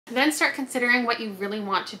Then start considering what you really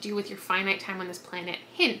want to do with your finite time on this planet.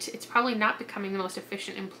 Hint, it's probably not becoming the most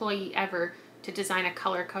efficient employee ever to design a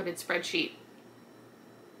color-coded spreadsheet.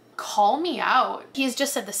 Call me out. He's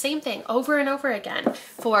just said the same thing over and over again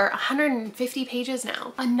for 150 pages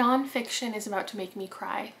now. A nonfiction is about to make me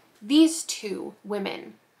cry. These two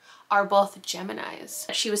women are both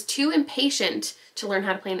Geminis. She was too impatient to learn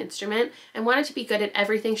how to play an instrument and wanted to be good at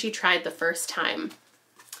everything she tried the first time,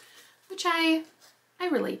 which I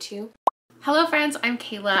relate to. Hello friends, I'm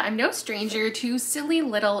Kayla. I'm no stranger to silly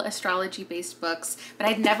little astrology-based books, but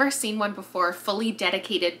I'd never seen one before fully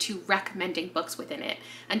dedicated to recommending books within it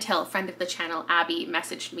until a friend of the channel, Abby,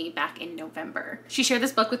 messaged me back in November. She shared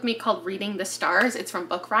this book with me called Reading the Stars. It's from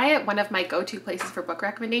Book Riot, one of my go-to places for book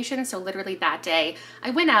recommendations, so literally that day I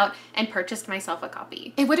went out and purchased myself a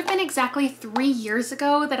copy. It would have been exactly 3 years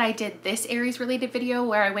ago that I did this Aries-related video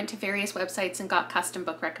where I went to various websites and got custom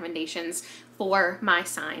book recommendations for my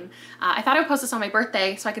sign. I thought I would post this on my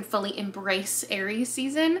birthday so I could fully embrace Aries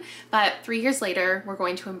season, but 3 years later, we're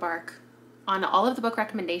going to embark on all of the book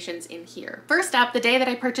recommendations in here. First up, the day that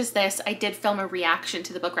I purchased this, I did film a reaction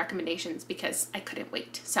to the book recommendations because I couldn't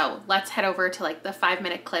wait. So let's head over to like the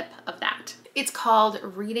 5-minute clip of that. It's called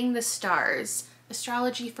Reading the Stars,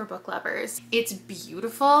 Astrology for Book Lovers. It's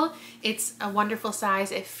beautiful. It's a wonderful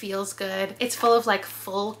size. It feels good. It's full of like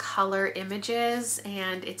full color images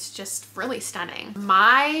and it's just really stunning.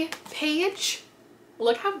 My page,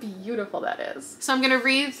 look how beautiful that is. So I'm gonna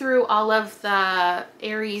read through all of the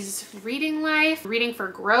Aries reading life, reading for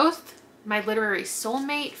growth, my literary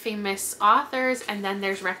soulmate, famous authors, and then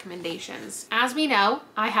there's recommendations. As we know,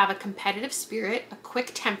 I have a competitive spirit, a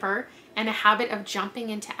quick temper, and a habit of jumping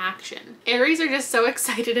into action. Aries are just so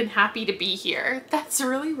excited and happy to be here. That's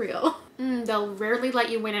really real. They'll rarely let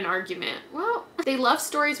you win an argument. Well, they love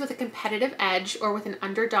stories with a competitive edge or with an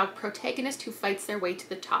underdog protagonist who fights their way to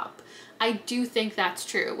the top. I do think that's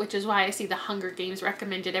true, which is why I see the Hunger Games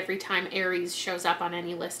recommended every time Aries shows up on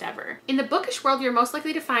any list ever. In the bookish world, you're most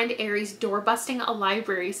likely to find Aries door-busting a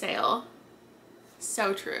library sale.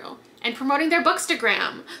 So true. And promoting their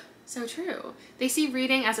bookstagram. So true. They see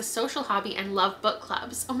reading as a social hobby and love book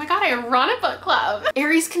clubs. Oh my god, I run a book club!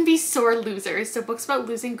 Aries can be sore losers, so books about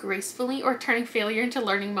losing gracefully or turning failure into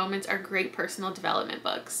learning moments are great personal development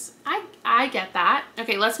books. I get that.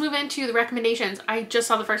 Okay, let's move into the recommendations. I just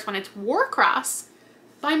saw the first one. It's Warcross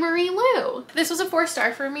by Marie Lu. This was a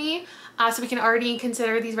 4-star for me, so we can already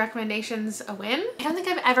consider these recommendations a win. I don't think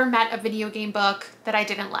I've ever met a video game book that I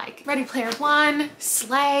didn't like. Ready Player One,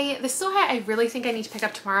 Slay. This is what I really think I need to pick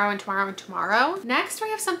up tomorrow and tomorrow and tomorrow. Next, we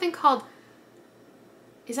have something called,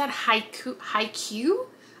 is that Haikyuu?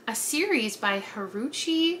 A series by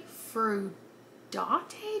Haruchi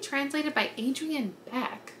Furudate, translated by Adrian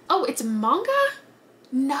Beck. Oh, it's manga?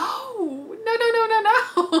 No.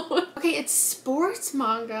 Okay, it's sports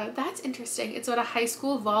manga. That's interesting. It's about a high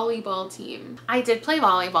school volleyball team. I did play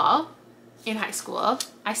volleyball in high school.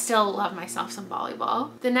 I still love myself some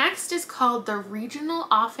volleyball. The next is called The Regional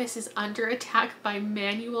Office is Under Attack by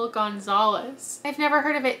Manuel Gonzalez. I've never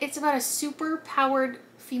heard of it. It's about a super powered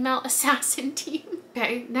female assassin team.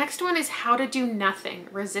 Okay, next one is How to Do Nothing,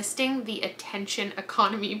 Resisting the Attention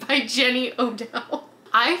Economy by Jenny Odell.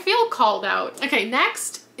 I feel called out. Okay,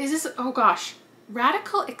 next is this, oh gosh,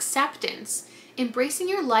 Radical Acceptance, Embracing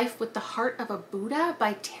Your Life with the Heart of a Buddha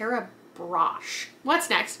by Tara Brosh. What's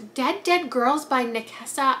next? Dead Girls by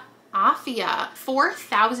Nekesa Afia,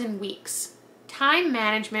 4,000 Weeks, Time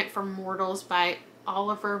Management for Mortals by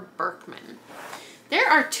Oliver Berkman. There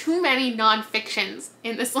are too many nonfictions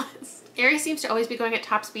in this list. Aries seems to always be going at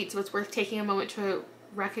top speed, so it's worth taking a moment to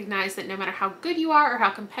recognize that no matter how good you are or how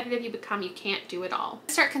competitive you become, you can't do it all.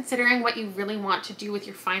 Start considering what you really want to do with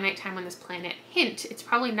your finite time on this planet. Hint, it's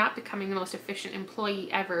probably not becoming the most efficient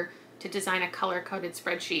employee ever to design a color-coded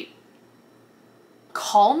spreadsheet.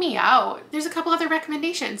 Call me out. There's a couple other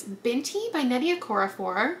recommendations. Binti by Nnedi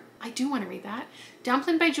Okorafor. I do want to read that.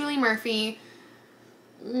 Dumpling by Julie Murphy.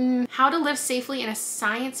 How to Live Safely in a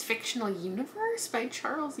Science Fictional Universe by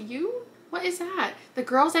Charles Yu. What is that? The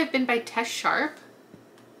Girls I've Been by Tess Sharp.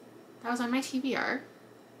 That was on my TBR.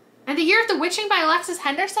 And The Year of the Witching by Alexis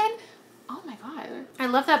Henderson. Oh my god. I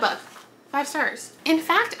love that book. 5 stars. In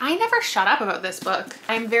fact, I never shut up about this book.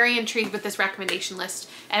 I'm very intrigued with this recommendation list,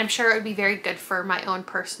 and I'm sure it would be very good for my own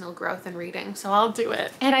personal growth and reading, so I'll do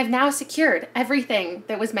it. And I've now secured everything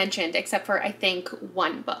that was mentioned except for, I think,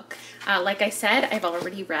 1 book. Like I said, I've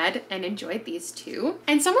already read and enjoyed these 2.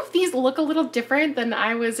 And some of these look a little different than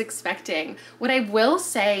I was expecting. What I will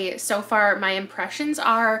say so far, my impressions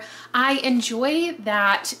are, I enjoy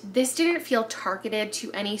that this didn't feel targeted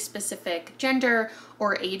to any specific gender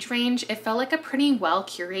or age range, it felt like a pretty well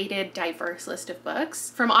curated, diverse list of books.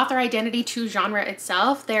 From author identity to genre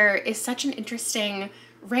itself, there is such an interesting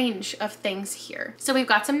range of things here. So we've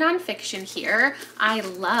got some nonfiction here. I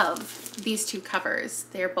love these two covers.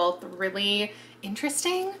 They're both really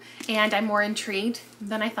interesting, and I'm more intrigued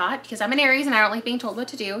than I thought because I'm an Aries and I don't like being told what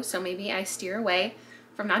to do, so maybe I steer away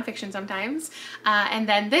from nonfiction sometimes. And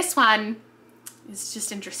then this one is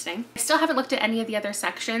just interesting. I still haven't looked at any of the other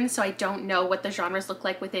sections, so I don't know what the genres look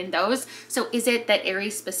like within those. So is it that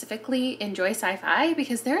Aries specifically enjoy sci-fi?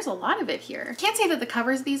 Because there's a lot of it here. Can't say that the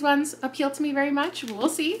covers of these ones appeal to me very much. We'll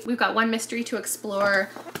see. We've got one mystery to explore,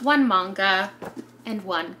 one manga, and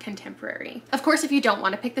one contemporary. Of course, if you don't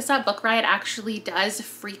want to pick this up, Book Riot actually does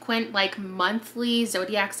frequent like monthly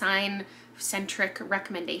zodiac sign centric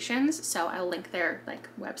recommendations, so I'll link their like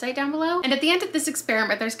website down below. And at the end of this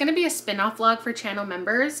experiment, there's going to be a spin-off vlog for channel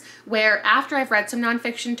members where after I've read some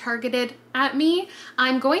nonfiction targeted at me,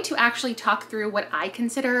 I'm going to actually talk through what I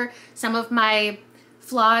consider some of my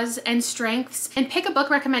flaws and strengths and pick a book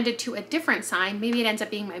recommended to a different sign. Maybe it ends up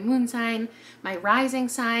being my moon sign, my rising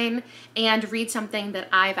sign, and read something that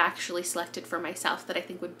I've actually selected for myself that I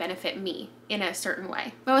think would benefit me in a certain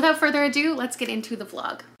way. But without further ado, let's get into the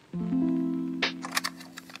vlog.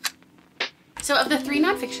 So of the three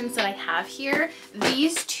nonfictions that I have here,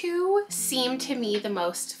 these two seem to me the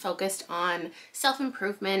most focused on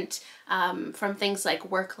self-improvement, from things like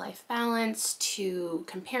work-life balance to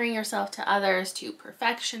comparing yourself to others to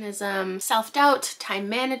perfectionism, self-doubt, time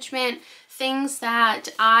management, things that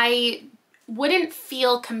I wouldn't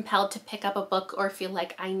feel compelled to pick up a book or feel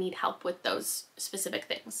like I need help with those specific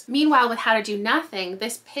things. Meanwhile, with How to Do Nothing,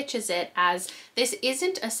 this pitches it as this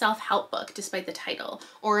isn't a self-help book despite the title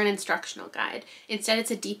or an instructional guide. Instead, it's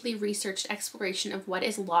a deeply researched exploration of what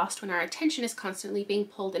is lost when our attention is constantly being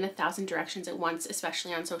pulled in 1,000 directions at once,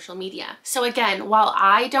 especially on social media. So again, while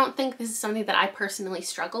I don't think this is something that I personally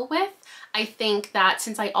struggle with, I think that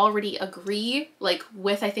since I already agree with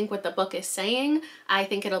what the book is saying, I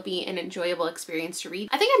think it'll be an enjoyable experience to read.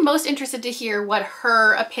 I think I'm most interested to hear what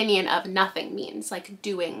her opinion of nothing means, like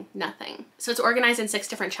doing nothing. So it's organized in 6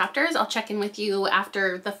 different chapters. I'll check in with you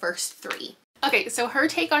after the first 3. Okay, so her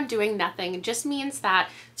take on doing nothing just means that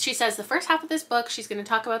she says the first half of this book, she's going to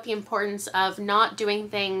talk about the importance of not doing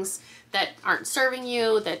things that aren't serving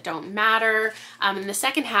you, that don't matter. And the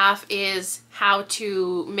second half is how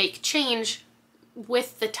to make change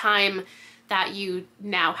with the time that you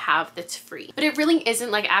now have that's free. But it really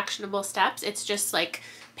isn't like actionable steps. It's just like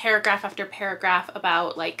paragraph after paragraph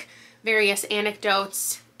about like various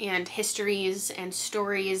anecdotes and histories and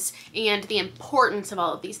stories and the importance of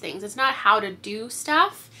all of these things. It's not how to do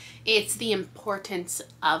stuff, it's the importance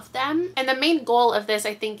of them. And the main goal of this,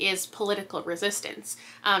 I think, is political resistance.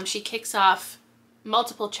 She kicks off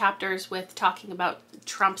multiple chapters with talking about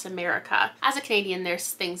Trump's America. As a Canadian, there's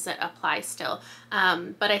things that apply still.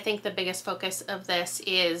 But I think the biggest focus of this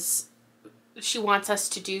is she wants us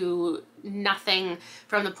to do nothing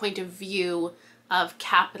from the point of view of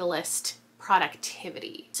capitalist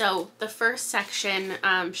productivity. So the first section,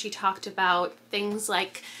 she talked about things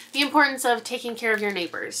like the importance of taking care of your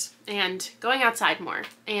neighbors and going outside more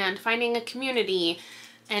and finding a community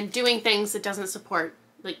and doing things that doesn't support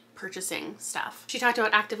like purchasing stuff. She talked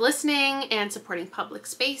about active listening and supporting public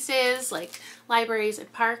spaces like libraries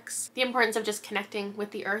and parks. The importance of just connecting with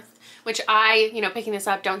the earth, which I, picking this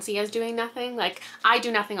up, don't see as doing nothing. Like I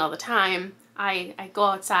do nothing all the time. I go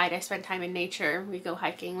outside, I spend time in nature, we go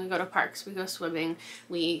hiking, we go to parks, we go swimming,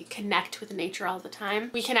 we connect with nature all the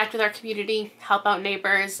time. We connect with our community, help out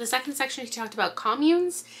neighbors. The second section, she talked about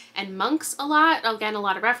communes and monks a lot. Again, a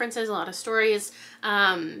lot of references, a lot of stories,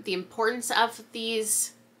 the importance of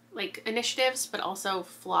these like initiatives, but also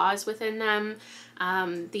flaws within them.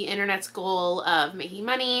 The internet's goal of making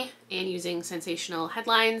money and using sensational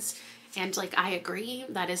headlines. And like, I agree,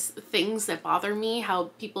 that is things that bother me,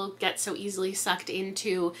 how people get so easily sucked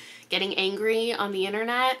into getting angry on the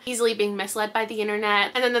internet, easily being misled by the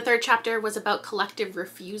internet. And then the third chapter was about collective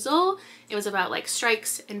refusal. It was about like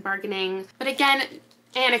strikes and bargaining. But again,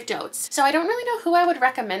 anecdotes. So I don't really know who I would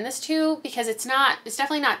recommend this to because it's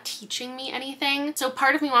definitely not teaching me anything. So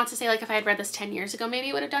part of me wants to say like if I had read this 10 years ago, maybe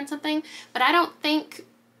it would have done something, but I don't think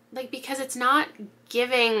because it's not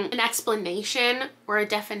giving an explanation or a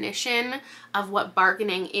definition of what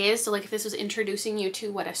bargaining is. So like if this was introducing you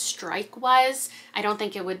to what a strike was, I don't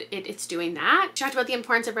think it's doing that. She talked about the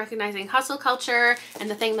importance of recognizing hustle culture and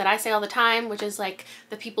the thing that I say all the time, which is like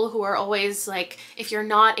the people who are always like, if you're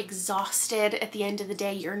not exhausted at the end of the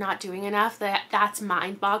day, you're not doing enough. That's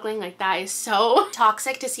mind-boggling. Like that is so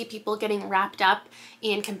toxic to see people getting wrapped up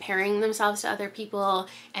in comparing themselves to other people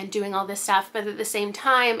and doing all this stuff. But at the same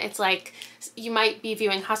time, it's like you might be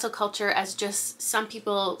viewing hustle culture as just some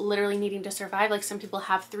people literally needing to survive. Like some people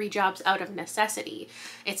have 3 jobs out of necessity.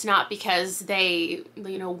 It's not because they,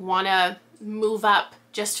 you know, want to move up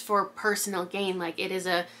just for personal gain. Like it is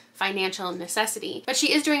a financial necessity. But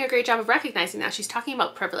she is doing a great job of recognizing that. She's talking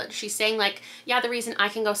about privilege. She's saying like, yeah, the reason I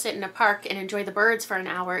can go sit in a park and enjoy the birds for an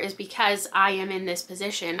hour is because I am in this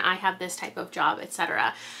position. I have this type of job,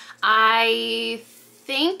 etc. I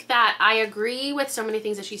think that I agree with so many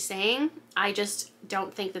things that she's saying. I just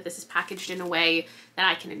don't think that this is packaged in a way that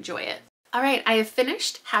I can enjoy it. All right, I have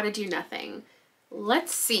finished How to Do Nothing.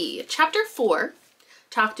 Let's see. Chapter 4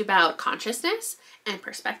 talked about consciousness and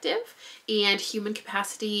perspective and human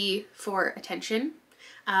capacity for attention.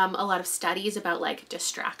 A lot of studies about like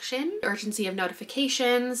distraction, urgency of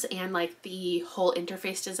notifications, and like the whole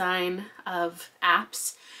interface design of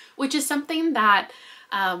apps, which is something that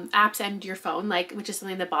apps and your phone, like, which is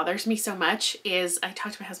something that bothers me so much. Is I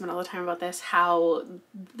talk to my husband all the time about this, how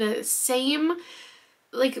the same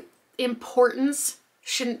like importance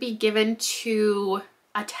shouldn't be given to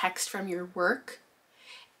a text from your work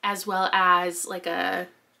as well as like a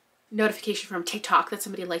notification from TikTok that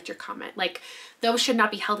somebody liked your comment. Like those should not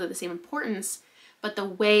be held at the same importance, but the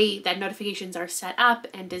way that notifications are set up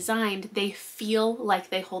and designed, they feel like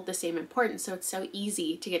they hold the same importance. So it's so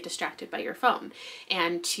easy to get distracted by your phone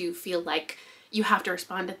and to feel like you have to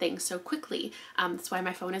respond to things so quickly. That's why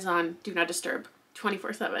my phone is on Do Not Disturb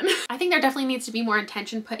 24/7. I think there definitely needs to be more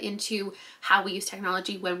intention put into how we use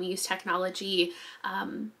technology, when we use technology,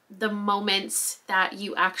 the moments that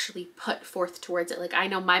you actually put forth towards it. Like I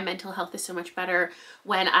know my mental health is so much better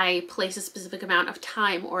when I place a specific amount of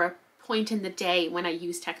time or a point in the day when I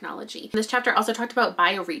use technology. This chapter also talked about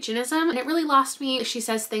bioregionism, and it really lost me. She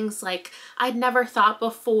says things like, I'd never thought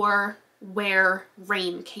before where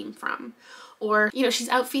rain came from. Or, you know, she's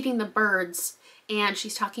out feeding the birds and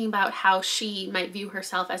she's talking about how she might view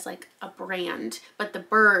herself as like a brand, but the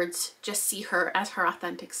birds just see her as her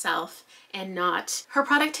authentic self and not her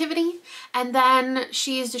productivity. And then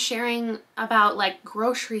she's just sharing about like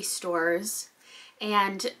grocery stores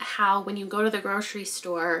and how when you go to the grocery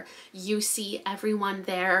store, you see everyone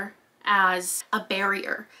there as a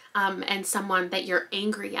barrier and someone that you're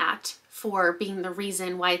angry at for being the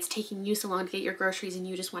reason why it's taking you so long to get your groceries and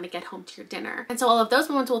you just want to get home to your dinner. And so all of those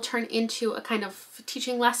moments will turn into a kind of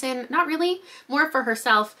teaching lesson, not really, more for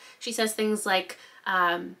herself. She says things like,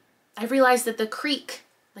 I realized that the creek,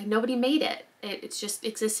 like nobody made it. It just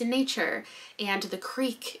exists in nature. And the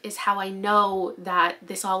creek is how I know that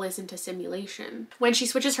this all isn't a simulation. When she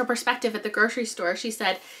switches her perspective at the grocery store, she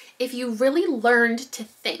said, if you really learned to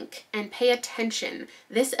think and pay attention,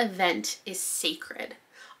 this event is sacred.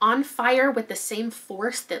 On fire with the same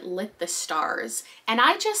force that lit the stars. And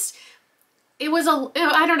I just, I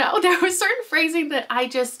don't know, there was certain phrasing that I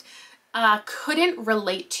just couldn't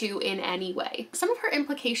relate to in any way. Some of her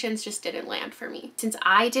implications just didn't land for me. Since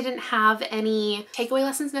I didn't have any takeaway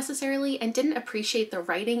lessons necessarily and didn't appreciate the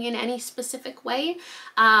writing in any specific way,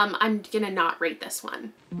 I'm gonna not rate this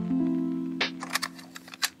one.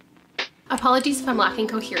 Apologies if I'm lacking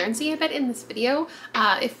coherency a bit in this video.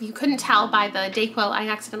 If you couldn't tell by the Dayquil I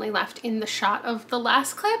accidentally left in the shot of the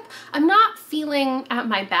last clip, I'm not feeling at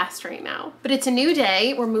my best right now. But it's a new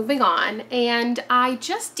day, we're moving on, and I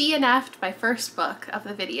just DNF'd my first book of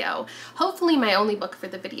the video. Hopefully my only book for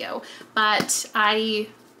the video, but I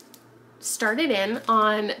started in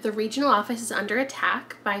on The Regional Office is Under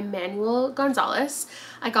Attack by Manuel Gonzalez.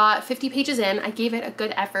 I got 50 pages in, I gave it a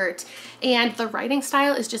good effort, and the writing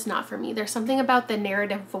style is just not for me. There's something about the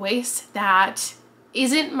narrative voice that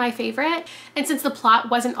isn't my favorite, and since the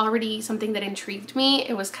plot wasn't already something that intrigued me,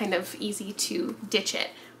 it was kind of easy to ditch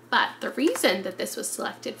it. But the reason that this was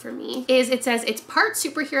selected for me is it says it's part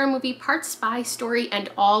superhero movie, part spy story,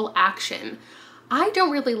 and all action. I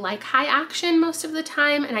don't really like high action most of the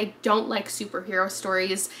time, and I don't like superhero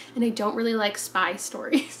stories, and I don't really like spy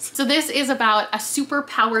stories. So this is about a super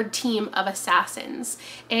powered team of assassins.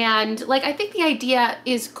 And like, I think the idea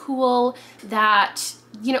is cool that,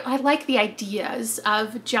 you know, I like the ideas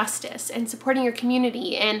of justice and supporting your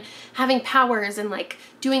community and having powers and like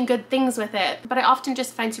doing good things with it. But I often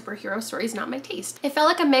just find superhero stories not my taste. It felt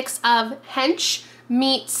like a mix of hench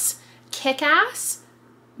meets Kick-Ass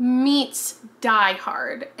meets Die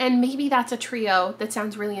Hard. And maybe that's a trio that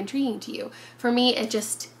sounds really intriguing to you. For me, it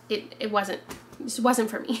just wasn't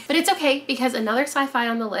for me. But it's okay, because another sci-fi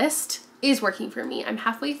on the list is working for me. I'm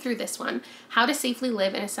halfway through this one, How to Safely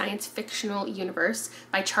Live in a Science Fictional Universe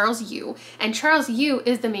by Charles Yu. And Charles Yu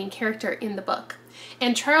is the main character in the book.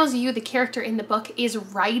 And Charles Yu, the character in the book, is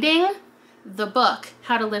writing the book,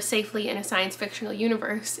 How to Live Safely in a Science Fictional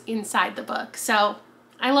Universe, inside the book. So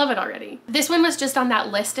I love it already. This one was just on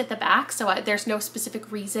that list at the back, so there's no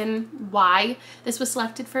specific reason why this was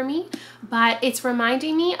selected for me, but it's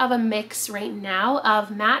reminding me of a mix right now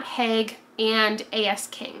of Matt Haig and A.S.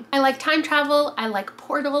 King. I like time travel, I like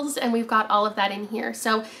portals, and we've got all of that in here.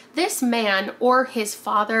 So this man, or his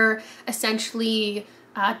father, essentially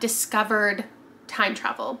discovered time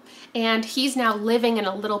travel, and he's now living in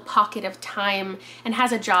a little pocket of time and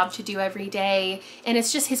has a job to do every day, and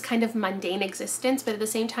it's just his kind of mundane existence, but at the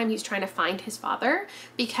same time he's trying to find his father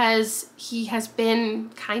because he has been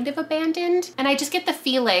kind of abandoned. And I just get the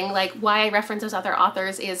feeling, like, why I reference those other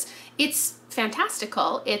authors is it's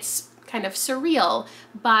fantastical, it's kind of surreal,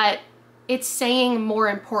 but it's saying more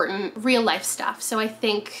important real life stuff. So I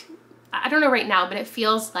think, I don't know right now, but it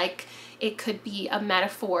feels like it could be a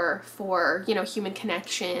metaphor for, you know, human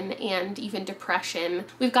connection and even depression.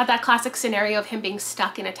 We've got that classic scenario of him being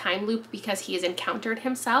stuck in a time loop because he has encountered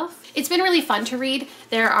himself. It's been really fun to read.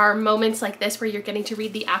 There are moments like this where you're getting to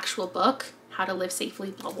read the actual book, How to Live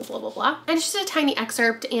Safely, blah, blah, blah, blah, blah. And it's just a tiny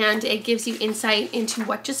excerpt, and it gives you insight into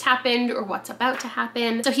what just happened or what's about to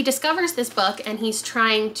happen. So he discovers this book and he's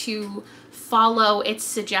trying to follow its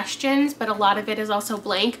suggestions, but a lot of it is also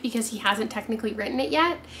blank because he hasn't technically written it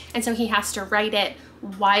yet. And so he has to write it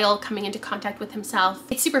while coming into contact with himself.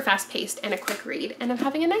 It's super fast paced and a quick read, and I'm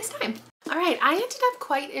having a nice time. All right, I ended up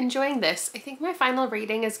quite enjoying this. I think my final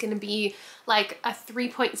rating is gonna be like a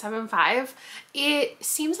 3.75. It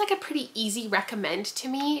seems like a pretty easy recommend to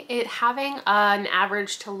me. It having an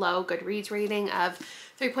average to low Goodreads rating of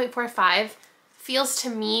 3.45 feels to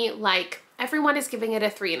me like everyone is giving it a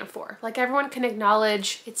 3 and a 4. Like, everyone can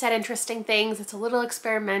acknowledge it said interesting things, it's a little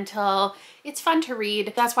experimental, it's fun to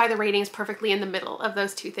read. That's why the rating is perfectly in the middle of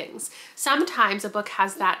those two things. Sometimes a book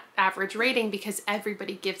has that average rating because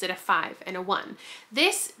everybody gives it a 5 and a 1.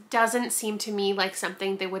 This doesn't seem to me like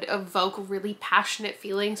something that would evoke really passionate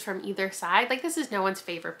feelings from either side. Like, this is no one's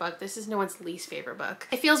favorite book, this is no one's least favorite book.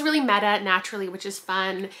 It feels really meta naturally, which is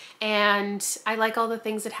fun, and I like all the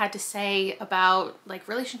things it had to say about like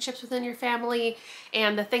relationships within your family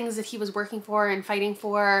and the things that he was working for and fighting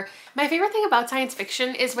for. My favorite thing about science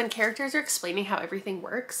fiction is when characters are explaining how everything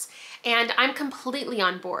works, and I'm completely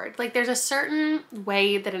on board. Like, there's a certain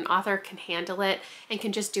way that an author can handle it and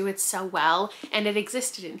can just do it so well, and it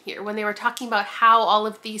existed in here when they were talking about how all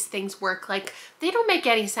of these things work. Like, they don't make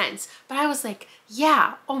any sense, but I was like,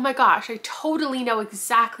 yeah, oh my gosh, I totally know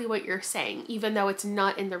exactly what you're saying, even though it's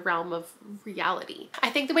not in the realm of reality. I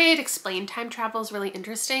think the way it explained time travel is really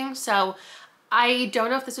interesting. So I don't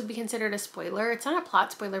know if this would be considered a spoiler. It's not a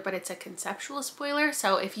plot spoiler, but it's a conceptual spoiler.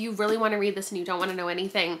 So if you really want to read this and you don't want to know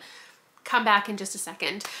anything, come back in just a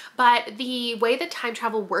second. But the way that time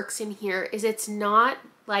travel works in here is it's not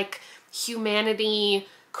like humanity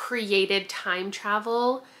created time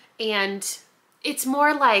travel, and it's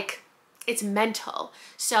more like it's mental.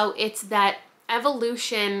 So it's that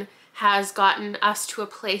evolution has gotten us to a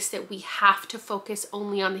place that we have to focus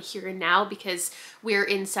only on the here and now because we're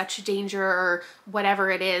in such danger or whatever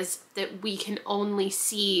it is, that we can only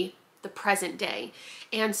see the present day.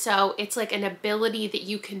 And so it's like an ability that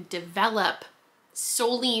you can develop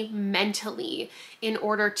solely mentally in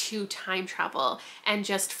order to time travel and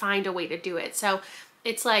just find a way to do it. So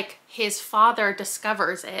it's like his father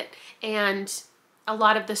discovers it, and a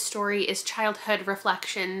lot of the story is childhood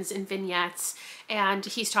reflections and vignettes, and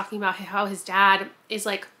he's talking about how his dad is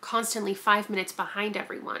like constantly 5 minutes behind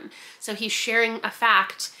everyone. So he's sharing a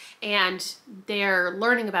fact and they're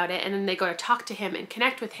learning about it, and then they go to talk to him and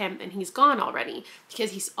connect with him, and he's gone already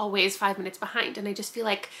because he's always 5 minutes behind. And I just feel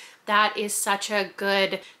like that is such a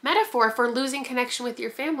good metaphor for losing connection with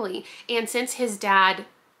your family. And since his dad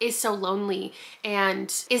is so lonely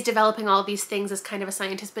and is developing all these things as kind of a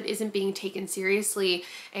scientist but isn't being taken seriously,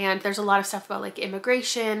 and there's a lot of stuff about like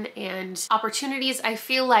immigration and opportunities, I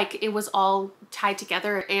feel like it was all tied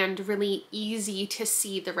together and really easy to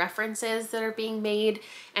see the references that are being made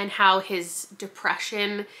and how his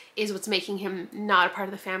depression is what's making him not a part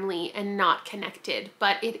of the family and not connected.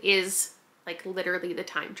 But it is like literally the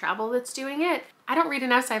time travel that's doing it. I don't read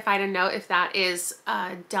enough sci-fi to know if that is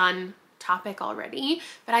done topic already,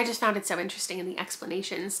 but I just found it so interesting in the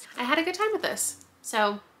explanations. I had a good time with this.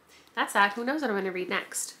 So that's that. Who knows what I'm going to read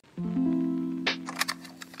next?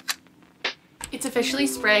 It's officially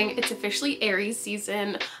spring. It's officially Aries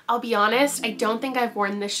season. I'll be honest, I don't think I've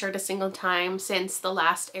worn this shirt a single time since the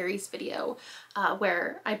last Aries video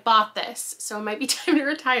where I bought this. So it might be time to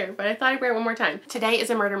retire, but I thought I'd wear it one more time. Today is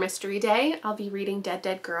a murder mystery day. I'll be reading Dead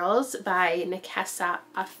Dead Girls by Nekesa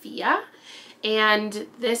Afia. And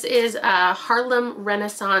this is a Harlem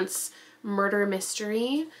Renaissance murder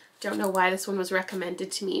mystery. Don't know why this one was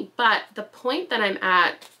recommended to me, but the point that I'm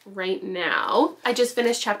at right now, I just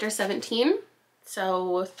finished chapter 17.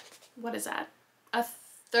 So what is that? A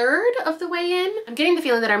third of the way in? I'm getting the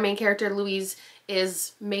feeling that our main character, Louise,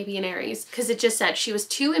 is maybe an Aries, because it just said she was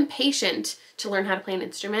too impatient to learn how to play an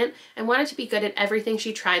instrument and wanted to be good at everything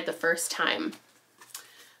she tried the first time,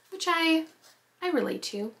 which I relate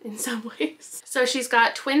to in some ways. So she's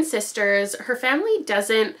got twin sisters. Her family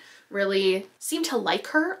doesn't really seem to like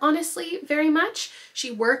her, honestly, very much. She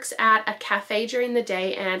works at a cafe during the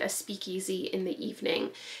day and a speakeasy in the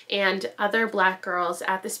evening, and other Black girls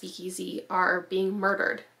at the speakeasy are being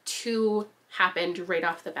murdered. 2 happened right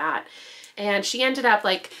off the bat, and she ended up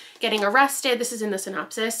like getting arrested. This is in the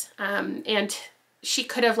synopsis, and she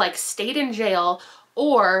could have like stayed in jail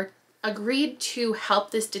or agreed to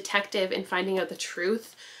help this detective in finding out the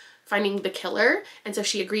truth, finding the killer, and so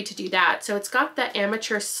she agreed to do that. So it's got the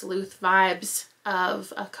amateur sleuth vibes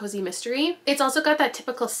of a cozy mystery. It's also got that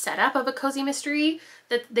typical setup of a cozy mystery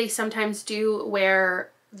that they sometimes do where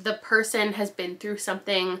the person has been through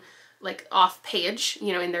something like off page,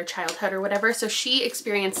 you know, in their childhood or whatever. So she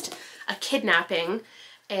experienced a kidnapping,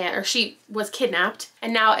 or she was kidnapped,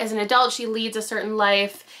 and now as an adult she leads a certain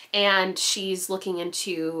life and she's looking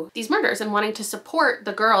into these murders and wanting to support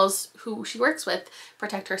the girls who she works with,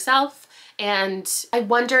 protect herself. And I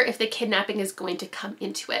wonder if the kidnapping is going to come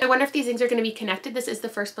into it. I wonder if these things are going to be connected. This is the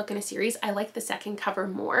first book in a series. I like the second cover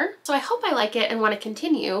more, so I hope I like it and want to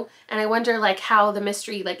continue. And I wonder like how the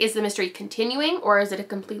mystery, like, is the mystery continuing or is it a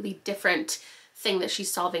completely different thing that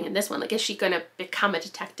she's solving in this one? Like, is she going to become a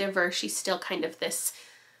detective, or is she still kind of this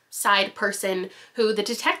side person who the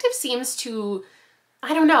detective seems to,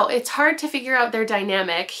 I don't know, it's hard to figure out their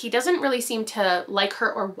dynamic. He doesn't really seem to like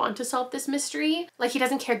her or want to solve this mystery. Like, he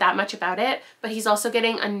doesn't care that much about it, but he's also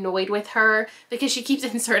getting annoyed with her because she keeps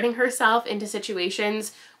inserting herself into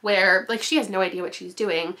situations where like she has no idea what she's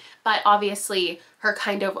doing, but obviously her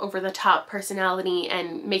kind of over-the-top personality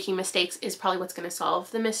and making mistakes is probably what's going to solve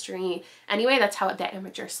the mystery. Anyway, that's how the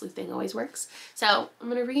amateur sleuthing always works. So I'm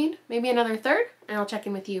going to read maybe another third and I'll check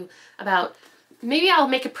in with you about, maybe I'll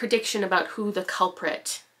make a prediction about who the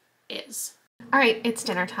culprit is. All right, it's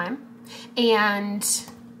dinner time. And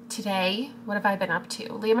today, what have I been up to?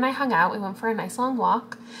 Liam and I hung out. We went for a nice long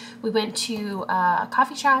walk. We went to a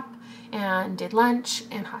coffee shop and did lunch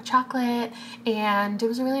and hot chocolate, and it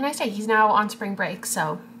was a really nice day. He's now on spring break,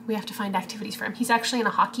 so we have to find activities for him. He's actually in a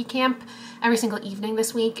hockey camp every single evening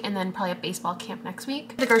this week, and then probably a baseball camp next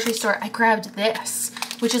week. At the grocery store, I grabbed this,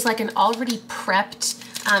 which is like an already prepped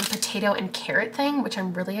potato and carrot thing, which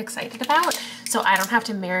I'm really excited about. So I don't have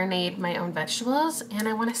to marinate my own vegetables, and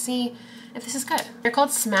I want to see if this is good. They're called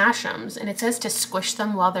Smash'ems, and it says to squish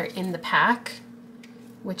them while they're in the pack,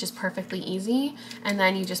 which is perfectly easy. And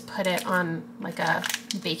then you just put it on like a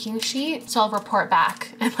baking sheet. So I'll report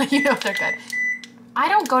back and let you know if they're good. I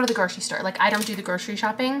don't go to the grocery store. Like, I don't do the grocery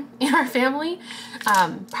shopping in our family,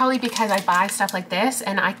 probably because I buy stuff like this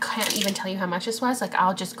and I can't even tell you how much this was. Like,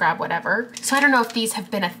 I'll just grab whatever. So I don't know if these have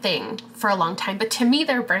been a thing for a long time, but to me,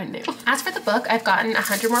 they're brand new. As for the book, I've gotten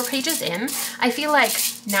 100 more pages in. I feel like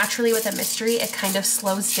naturally with a mystery, it kind of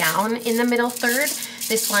slows down in the middle third.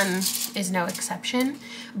 This one is no exception,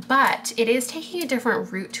 but it is taking a different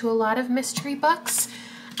route to a lot of mystery books,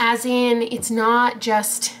 as in it's not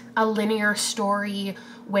just a linear story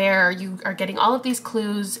where you are getting all of these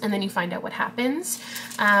clues and then you find out what happens.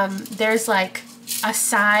 There's like a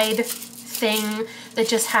side thing that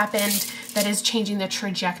just happened that is changing the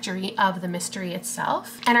trajectory of the mystery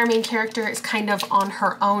itself. And our main character is kind of on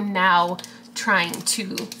her own now, trying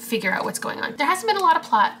to figure out what's going on. There hasn't been a lot of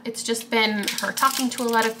plot. It's just been her talking to a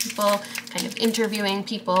lot of people, kind of interviewing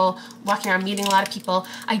people, walking around meeting a lot of people.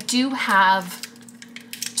 I do have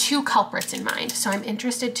 2 culprits in mind, so I'm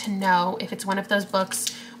interested to know if it's one of those books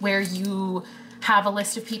where you have a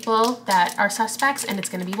list of people that are suspects and it's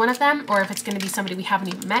going to be one of them, or if it's going to be somebody we haven't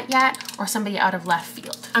even met yet or somebody out of left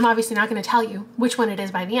field. I'm obviously not going to tell you which one it is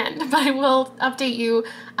by the end, but I will update you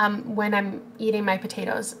when I'm eating my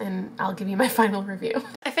potatoes and I'll give you my final review.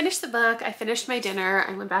 I finished the book, I finished my dinner,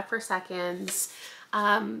 I went back for seconds.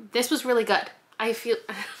 This was really good. I feel,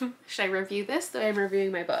 should I review this the way I'm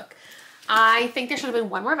reviewing my book? I think there should have been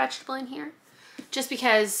one more vegetable in here, just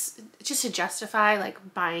because, just to justify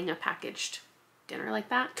like buying a packaged dinner like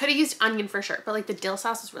that. Could have used onion for sure, but like the dill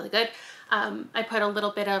sauce is really good. I put a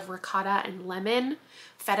little bit of ricotta and lemon.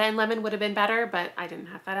 Feta and lemon would have been better, but I didn't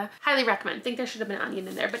have feta. Highly recommend. Think there should have been onion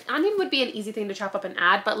in there, but onion would be an easy thing to chop up and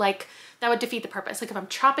add, but like that would defeat the purpose. Like if I'm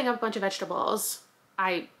chopping up a bunch of vegetables,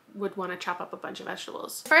 I would want to chop up a bunch of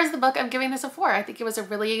vegetables. As far as the book, I'm giving this a 4. I think it was a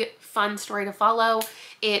really fun story to follow.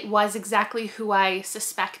 It was exactly who I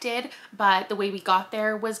suspected, but the way we got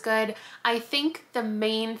there was good. I think the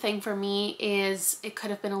main thing for me is it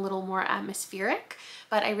could have been a little more atmospheric,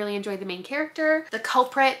 but I really enjoyed the main character. The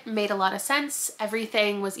culprit made a lot of sense.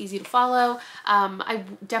 Everything was easy to follow. I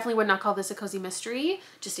definitely would not call this a cozy mystery,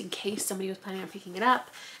 just in case somebody was planning on picking it up,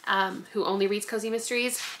 who only reads cozy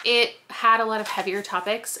mysteries. It had a lot of heavier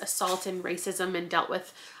topics, assault and racism, and dealt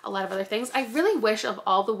with a lot of other things. I really wish of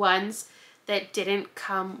all the ones that didn't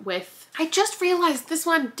come with, I just realized this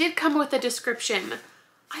one did come with a description.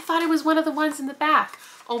 I thought it was one of the ones in the back.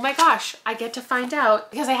 Oh my gosh, I get to find out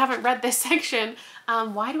because I haven't read this section.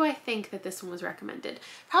 Why do I think that this one was recommended?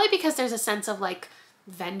 Probably because there's a sense of like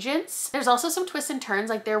vengeance. There's also some twists and turns.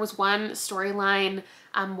 Like there was one storyline,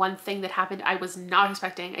 one thing that happened I was not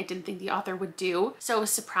expecting. I didn't think the author would do. So it was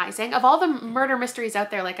surprising. Of all the murder mysteries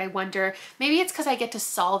out there, like I wonder, maybe it's because I get to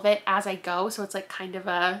solve it as I go. So it's like kind of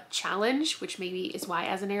a challenge, which maybe is why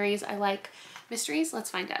as an Aries I like mysteries.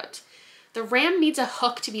 Let's find out. The ram needs a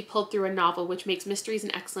hook to be pulled through a novel, which makes mysteries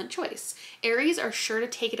an excellent choice. Aries are sure to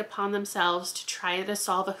take it upon themselves to try to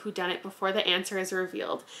solve a whodunit before the answer is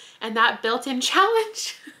revealed. And that built-in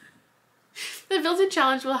challenge, the built-in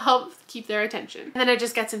challenge will help keep their attention. And then it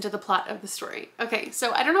just gets into the plot of the story. Okay,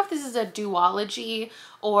 so I don't know if this is a duology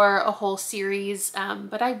or a whole series,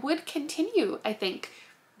 but I would continue, I think,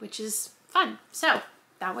 which is fun. So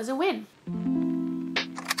that was a win.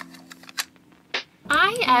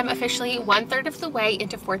 I am officially 1/3 of the way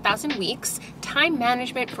into 4,000 Weeks, Time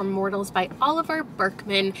Management for Mortals by Oliver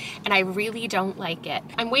Burkeman, and I really don't like it.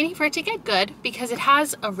 I'm waiting for it to get good because it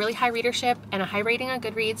has a really high readership and a high rating on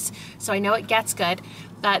Goodreads, so I know it gets good,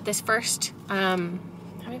 but this first, how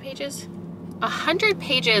many pages? 100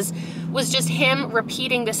 pages was just him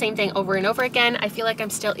repeating the same thing over and over again. I feel like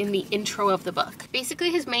I'm still in the intro of the book.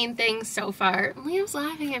 Basically his main thing so far, Liam's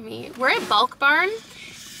laughing at me. We're at Bulk Barn.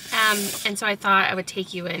 And so I thought I would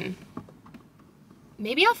take you in.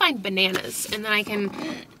 Maybe I'll find bananas and then I can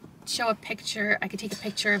show a picture. I could take a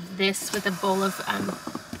picture of this with a bowl of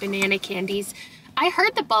banana candies. I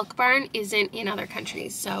heard the Bulk Barn isn't in other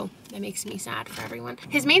countries, so that makes me sad for everyone.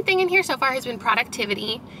 His main thing in here so far has been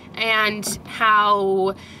productivity and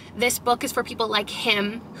how this book is for people like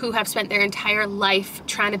him who have spent their entire life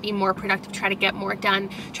trying to be more productive, try to get more done,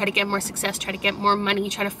 try to get more success, try to get more money,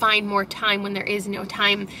 try to find more time when there is no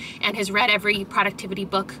time, and has read every productivity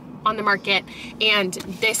book on the market. And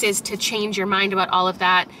this is to change your mind about all of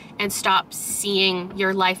that and stop seeing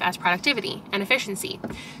your life as productivity and efficiency.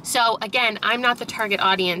 So again, I'm not the target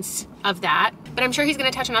audience of that, but I'm sure he's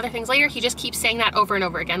gonna touch on other things later. He just keeps saying that over and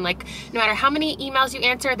over again. Like, no matter how many emails you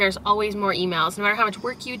answer, there's always more emails. No matter how much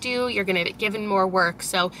work you do, you're gonna get given more work.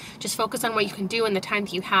 So just focus on what you can do in the time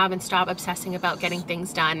that you have and stop obsessing about getting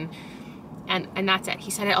things done. And that's it.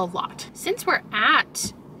 He said it a lot. Since we're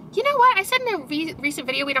at, you know what? I said in a recent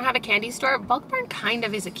video we don't have a candy store. Bulk Barn kind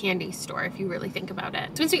of is a candy store if you really think about it.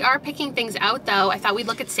 Since we are picking things out though, I thought we'd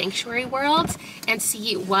look at Sanctuary World and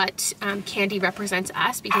see what candy represents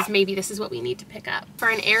us, because maybe this is what we need to pick up. For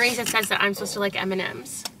an Aries, it says that I'm supposed to like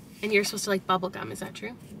M&Ms and you're supposed to like bubblegum. Is that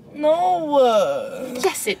true? No.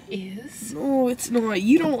 Yes, it is. No, it's not.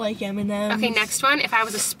 You don't like M&Ms. Okay, next one. If I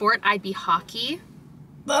was a sport, I'd be hockey.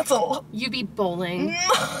 That's a lot. You'd be bowling.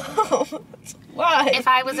 No. Why? If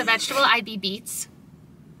I was a vegetable, I'd be beets.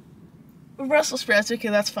 Brussels sprouts. Okay,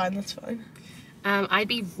 that's fine. That's fine. I'd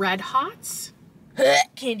be Red Hots.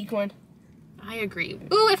 Candy corn. I agree.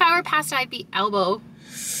 Ooh, if I were pasta, I'd be elbow.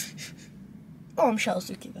 Oh, I'm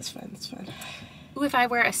shells. Okay, that's fine. That's fine. Ooh, if I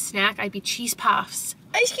were a snack, I'd be cheese puffs.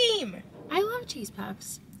 Ice cream. I love cheese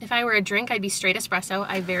puffs. If I were a drink, I'd be straight espresso.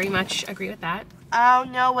 I very much agree with that. Oh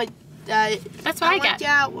no, that's what I get.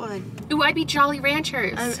 That one. Ooh, I'd be Jolly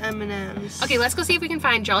Ranchers. M&Ms. Okay, let's go see if we can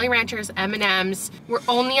find Jolly Ranchers, M&Ms. We're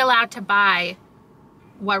only allowed to buy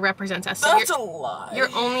what represents us. So that's a lie. You're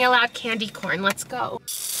only allowed candy corn. Let's go.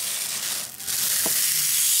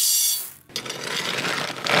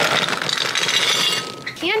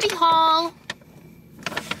 Candy haul.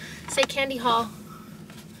 Say candy haul.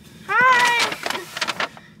 Hi.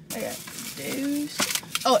 I got those.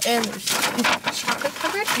 Oh, and there's Chocolate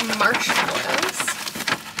covered marshmallows.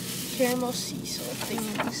 caramel sea salt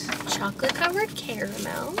things. Chocolate covered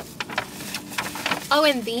caramel. Oh,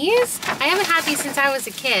 and these? I haven't had these since I was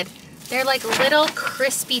a kid. They're like little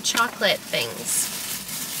crispy chocolate things.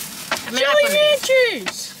 I'm gonna Jelly have one of these.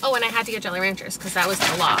 Ranchers! Oh, and I had to get Jelly Ranchers because that was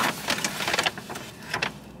the law.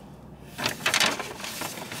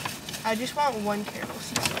 I just want one caramel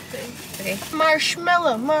see something. Okay.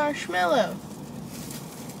 Marshmallow, marshmallow.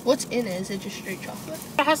 What's in it? Is it just straight chocolate?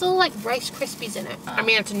 It has little like Rice Krispies in it. I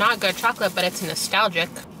mean, it's not good chocolate, but it's nostalgic.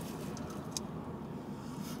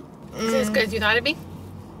 Is it as good as you thought it'd be?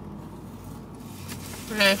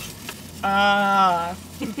 Okay.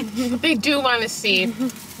 They do want to see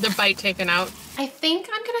the bite taken out. I think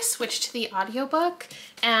I'm gonna switch to the audiobook,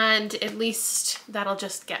 and at least that'll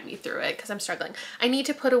just get me through it because I'm struggling. I need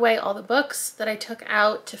to put away all the books that I took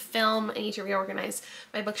out to film. I need to reorganize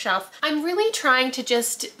my bookshelf. I'm really trying to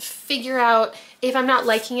just figure out if I'm not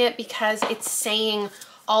liking it because it's saying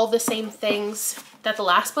all the same things that the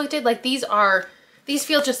last book did. Like these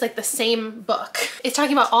feel just like the same book. It's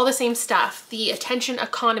talking about all the same stuff. The attention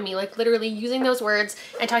economy, like literally using those words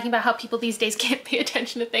and talking about how people these days can't pay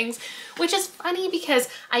attention to things, which is funny because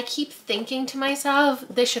I keep thinking to myself,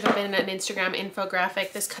 this should have been an Instagram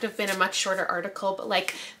infographic. This could have been a much shorter article, but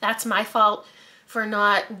like that's my fault for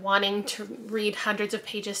not wanting to read hundreds of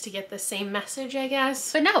pages to get the same message, I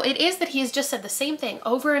guess. But no, it is that he's just said the same thing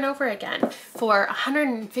over and over again for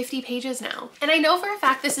 150 pages now. And I know for a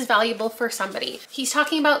fact this is valuable for somebody. He's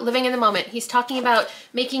talking about living in the moment. He's talking about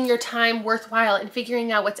making your time worthwhile and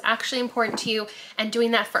figuring out what's actually important to you and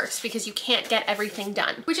doing that first because you can't get everything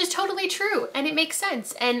done, which is totally true and it makes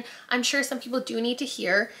sense. And I'm sure some people do need to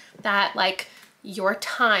hear that, like, your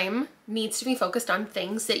time needs to be focused on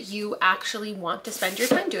things that you actually want to spend your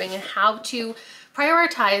time doing and how to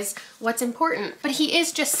prioritize what's important. But he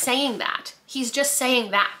is just saying that. He's just saying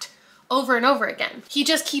that over and over again. He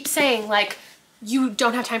just keeps saying, like, you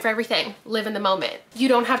don't have time for everything. Live in the moment. You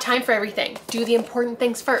don't have time for everything. Do the important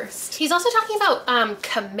things first. He's also talking about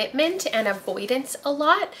commitment and avoidance a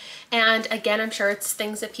lot. And again, I'm sure it's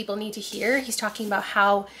things that people need to hear. He's talking about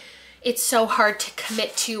how it's so hard to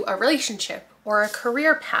commit to a relationship or a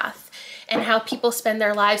career path and how people spend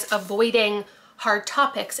their lives avoiding hard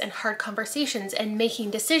topics and hard conversations and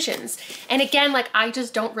making decisions. And again, like, I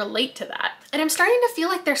just don't relate to that. And I'm starting to feel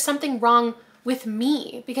like there's something wrong with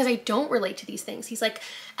me because I don't relate to these things. He's like,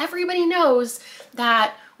 everybody knows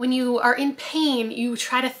that when you are in pain, you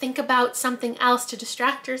try to think about something else to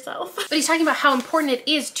distract yourself. But he's talking about how important it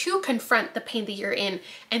is to confront the pain that you're in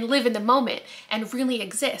and live in the moment and really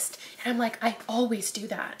exist. And I'm like, I always do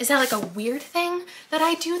that. Is that like a weird thing that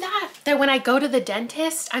I do that? That when I go to the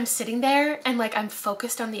dentist, I'm sitting there and like I'm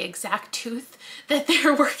focused on the exact tooth that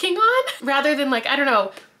they're working on rather than like, I don't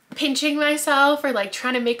know, pinching myself or like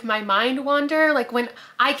trying to make my mind wander. Like when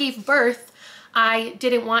I gave birth, I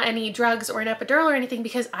didn't want any drugs or an epidural or anything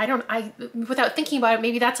because without thinking about it,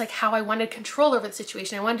 maybe that's like how I wanted control over the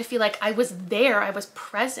situation. I wanted to feel like I was there, I was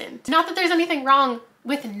present. Not that there's anything wrong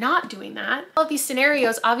with not doing that. All of these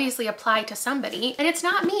scenarios obviously apply to somebody, and it's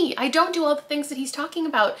not me. I don't do all the things that he's talking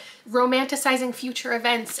about, romanticizing future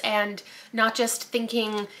events and not just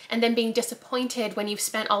thinking and then being disappointed when you've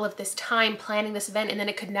spent all of this time planning this event and then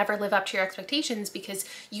it could never live up to your expectations because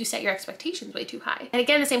you set your expectations way too high. And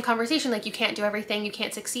again, the same conversation, like you can't do everything, you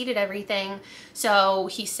can't succeed at everything. So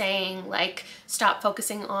he's saying like, stop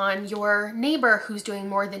focusing on your neighbor who's doing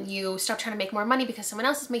more than you, stop trying to make more money because someone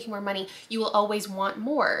else is making more money. You will always want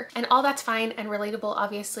more. And all that's fine and relatable,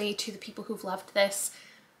 obviously, to the people who've loved this.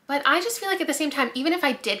 But I just feel like at the same time, even if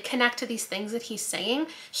I did connect to these things that he's saying,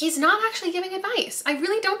 he's not actually giving advice. I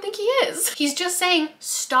really don't think he is. He's just saying,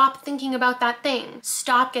 stop thinking about that thing.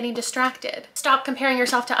 Stop getting distracted. Stop comparing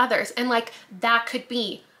yourself to others. And like, that could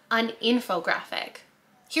be an infographic.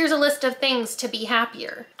 Here's a list of things to be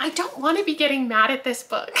happier. I don't want to be getting mad at this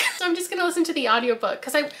book. So I'm just gonna listen to the audiobook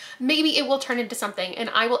because maybe it will turn into something and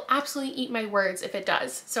I will absolutely eat my words if it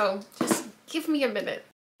does. So just give me a minute.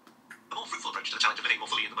 A more fruitful approach to the challenge of living more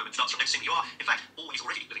fully in the moment starts from noticing you are, in fact, always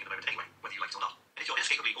already living in the moment anyway, whether you like it or not. And if you're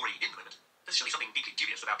inescapably already in the moment, there's surely something deeply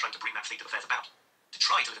dubious about trying to bring that state of affairs about. To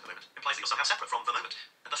try to live in the moment implies that you're somehow separate from the moment,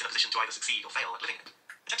 and thus in a position to either succeed or fail at living it.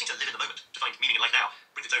 Attempting to live in the moment, to find meaning in life now,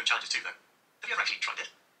 brings its own challenges too, though. Have you ever actually tried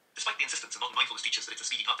it? Despite the insistence of modern mindfulness teachers that it's a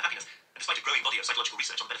speedy path to happiness, and despite a growing body of psychological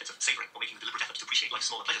research on the benefits of savouring or making a deliberate effort to appreciate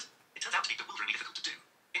life's smaller pleasures, it turns out to be bewilderingly difficult to do.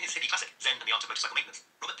 In his hippie classic, Zen and the Art of Motorcycle Maintenance,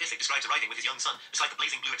 Robert Pirsig describes arriving with his young son beside the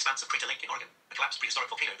blazing blue expanse of Crater Lake in Oregon, a collapsed prehistoric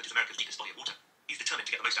volcano that is America's deepest body of water. He's determined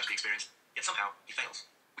to get the most out of the experience, yet somehow he fails.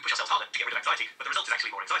 We push ourselves harder to get rid of anxiety, but the result is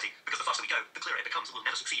actually more anxiety, because the faster we go, the clearer it becomes that we'll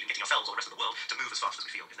never succeed in getting ourselves or the rest of the world to move as fast as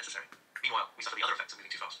we feel is necessary. Meanwhile, we suffer the other effects of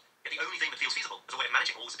moving too fast. Yet the only thing that feels feasible as a way of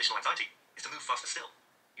managing all this additional anxiety is to move faster still.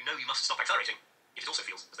 You know you must stop accelerating, yet it also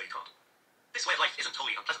feels as though you can't. This way of life isn't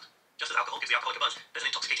wholly unpleasant. Just as alcohol gives the alcoholic a buzz, there's an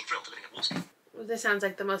intoxicating thrill to living at Wall Street. This sounds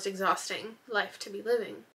like the most exhausting life to be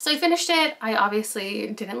living. So I finished it. I obviously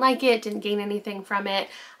didn't like it, didn't gain anything from it,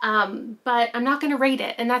 but I'm not going to rate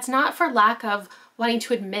it. And that's not for lack of wanting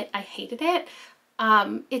to admit I hated it.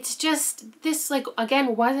 It's just this, like,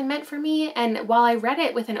 again, wasn't meant for me. And while I read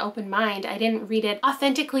it with an open mind, I didn't read it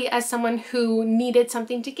authentically as someone who needed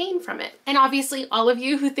something to gain from it. And obviously all of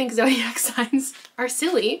you who think zodiac signs are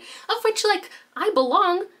silly, of which, like, I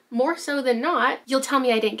belong, more so than not, you'll tell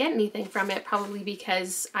me I didn't get anything from it, probably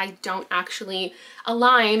because I don't actually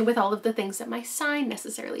align with all of the things that my sign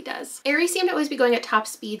necessarily does. Aries seemed to always be going at top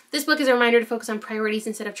speed. This book is a reminder to focus on priorities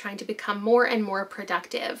instead of trying to become more and more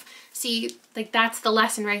productive. See, like, that's the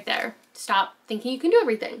lesson right there. Stop thinking you can do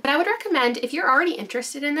everything. But I would recommend, if you're already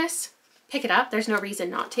interested in this, pick it up. There's no reason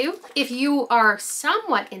not to. If you are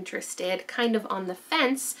somewhat interested, kind of on the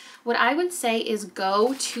fence, what I would say is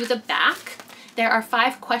go to the back. There are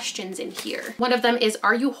 5 questions in here. One of them is,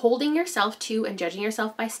 are you holding yourself to and judging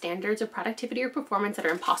yourself by standards of productivity or performance that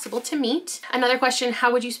are impossible to meet? Another question,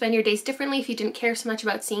 how would you spend your days differently if you didn't care so much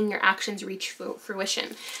about seeing your actions reach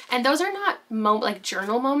fruition? And those are not like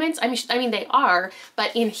journal moments. I mean, they are,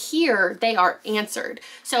 but in here they are answered.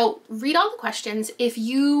 So read all the questions. If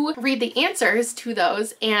you read the answers to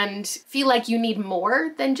those and feel like you need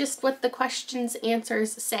more than just what the questions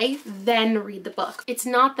answers say, then read the book. It's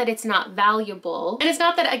not that it's not valuable. And it's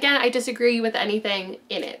not that, again, I disagree with anything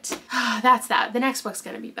in it. That's that. The next book's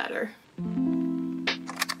gonna be better.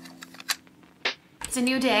 It's a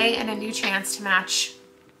new day and a new chance to match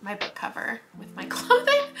my book cover with my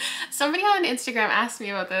clothing. Somebody on Instagram asked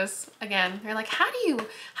me about this again. They're like, how do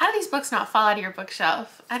these books not fall out of your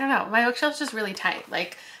bookshelf? I don't know. My bookshelf's just really tight.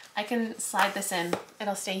 Like, I can slide this in,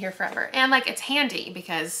 it'll stay here forever. And like, it's handy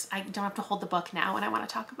because I don't have to hold the book now when I want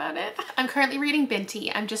to talk about it. I'm currently reading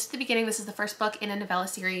Binti. I'm just at the beginning. This is the first book in a novella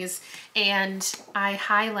series, and I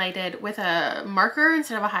highlighted with a marker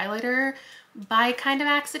instead of a highlighter by kind of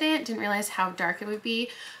accident. Didn't realize how dark it would be,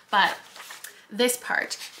 but this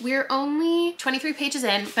part, we're only 23 pages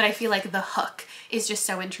in, but I feel like the hook is just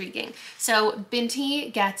so intriguing. So Binti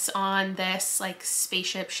gets on this like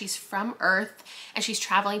spaceship. She's from Earth and she's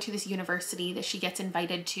traveling to this university that she gets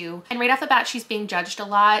invited to. And right off the bat, she's being judged a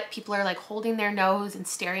lot. People are like holding their nose and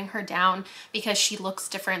staring her down because she looks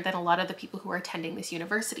different than a lot of the people who are attending this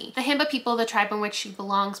university. The Himba people, the tribe in which she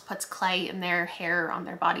belongs, puts clay in their hair on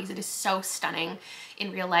their bodies. It is so stunning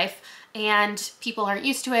in real life. And people aren't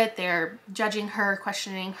used to it. They're judging her,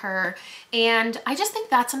 questioning her. And I just think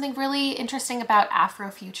that's something really interesting about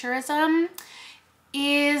Afrofuturism,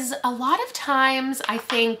 is a lot of times, I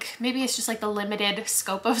think maybe it's just like the limited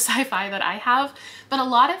scope of sci-fi that I have, but a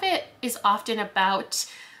lot of it is often about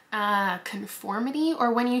conformity,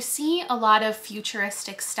 or when you see a lot of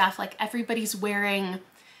futuristic stuff, like everybody's wearing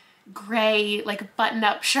gray like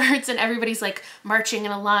button-up shirts and everybody's like marching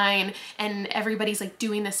in a line and everybody's like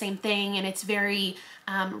doing the same thing, and it's very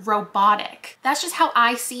robotic. That's just how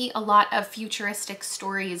I see a lot of futuristic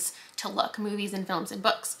stories to look, movies and films and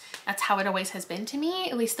books. That's how it always has been to me,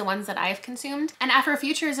 at least the ones that I've consumed. And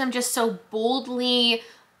Afrofuturism just so boldly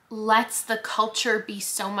lets the culture be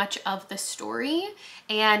so much of the story,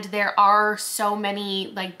 and there are so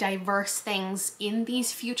many like diverse things in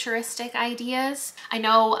these futuristic ideas. I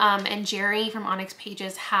know and Jerry from Onyx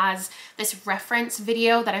Pages has this reference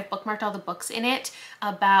video that I've bookmarked all the books in it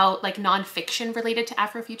about like nonfiction related to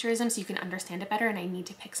Afrofuturism, so you can understand it better, and I need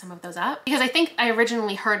to pick some of those up because I think I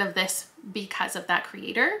originally heard of this because of that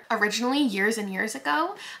creator originally years and years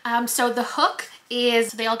ago. So the hook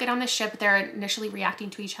is they all get on the ship. They're initially reacting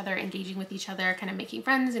to each other, engaging with each other, kind of making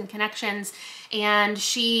friends and connections. And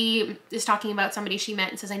she is talking about somebody she met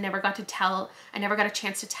and says, I never got a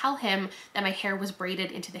chance to tell him that my hair was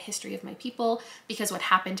braided into the history of my people because what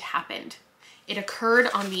happened happened. It occurred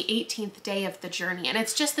on the 18th day of the journey. And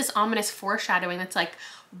it's just this ominous foreshadowing that's like,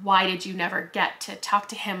 why did you never get to talk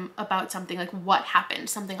to him about something? Like, what happened?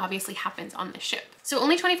 Something obviously happens on the ship. So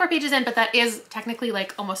only 24 pages in, but that is technically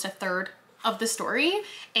like almost a third of the story,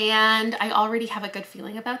 and I already have a good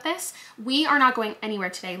feeling about this. We are not going anywhere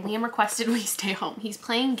today. Liam requested we stay home. He's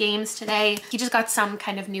playing games today. He just got some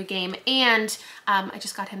kind of new game, and I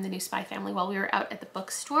just got him the new Spy Family while we were out at the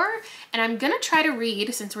bookstore. And I'm gonna try to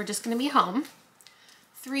read, since we're just gonna be home,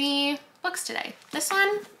 3 books today. This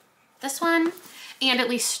one, and at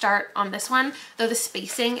least start on this one, though the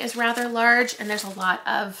spacing is rather large and there's a lot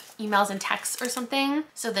of emails and texts or something.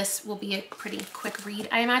 So this will be a pretty quick read,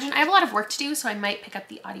 I imagine. I have a lot of work to do, so I might pick up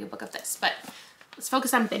the audiobook of this, but let's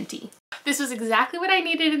focus on Binti. This was exactly what I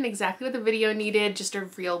needed and exactly what the video needed. Just a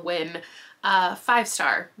real win.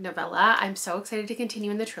 5-star novella. I'm so excited to continue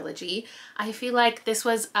in the trilogy. I feel like this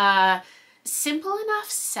was a simple enough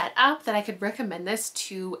setup that I could recommend this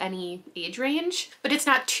to any age range, but it's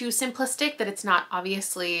not too simplistic that it's not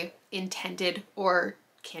obviously intended or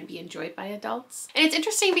can be enjoyed by adults. And it's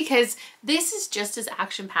interesting because this is just as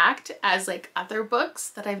action-packed as like other books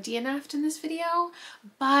that I've DNF'd in this video,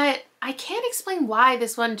 but I can't explain why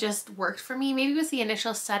this one just worked for me. Maybe it was the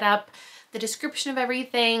initial setup, the description of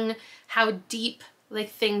everything, how deep like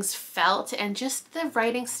things felt, and just the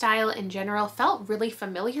writing style in general felt really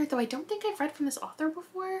familiar, though I don't think I've read from this author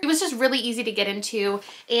before. It was just really easy to get into,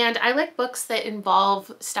 and I like books that involve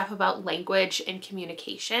stuff about language and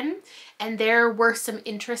communication, and there were some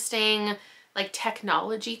interesting like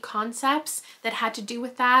technology concepts that had to do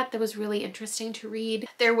with that was really interesting to read.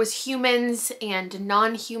 There was humans and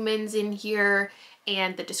non-humans in here,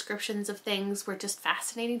 and the descriptions of things were just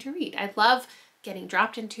fascinating to read. I love getting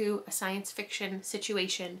dropped into a science fiction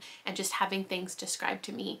situation and just having things described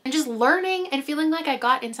to me and just learning and feeling like I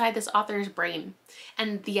got inside this author's brain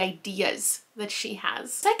and the ideas that she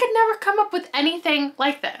has. I could never come up with anything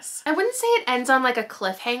like this. I wouldn't say it ends on like a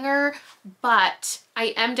cliffhanger, but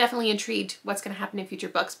I am definitely intrigued what's going to happen in future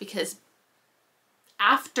books, because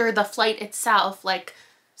after the flight itself, like,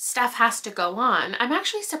 stuff has to go on. I'm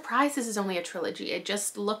actually surprised this is only a trilogy. I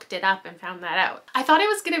just looked it up and found that out. I thought it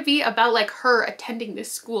was gonna be about like her attending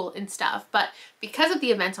this school and stuff, but because of the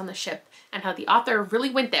events on the ship and how the author really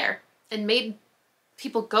went there and made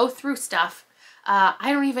people go through stuff,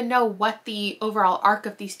 I don't even know what the overall arc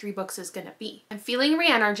of these 3 books is gonna be. I'm feeling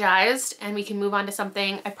re-energized, and we can move on to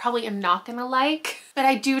something I probably am not gonna like, but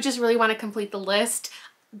I do just really want to complete the list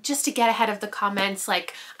just to get ahead of the comments.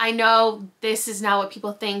 Like, I know this is not what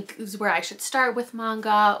people think is where I should start with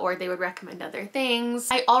manga, or they would recommend other things.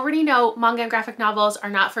 I already know manga and graphic novels are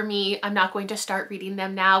not for me. I'm not going to start reading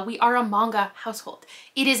them now. We are a manga household.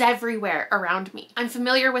 It is everywhere around me. I'm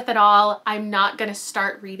familiar with it all. I'm not gonna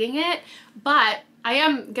start reading it, but I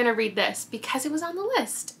am gonna read this because it was on the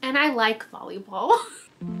list and I like volleyball.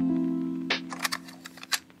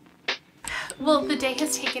 Well, the day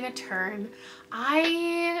has taken a turn.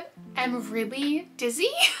 I am really dizzy.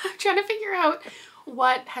 I'm trying to figure out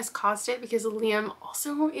what has caused it because Liam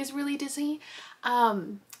also is really dizzy.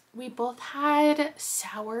 We both had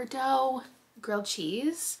sourdough grilled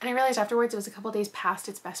cheese, and I realized afterwards it was a couple days past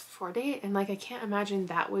its best before date, and like I can't imagine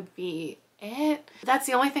that would be it. That's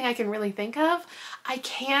the only thing I can really think of. I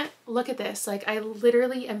can't look at this. Like, I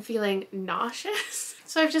literally am feeling nauseous.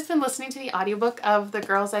 So I've just been listening to the audiobook of The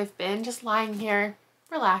Girls I've Been, just lying here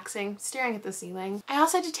relaxing, staring at the ceiling. I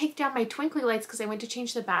also had to take down my twinkly lights because I went to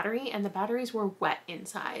change the battery and the batteries were wet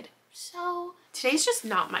inside. So today's just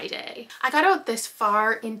not my day. I got out this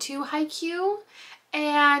far into Haikyuu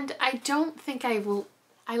and I don't think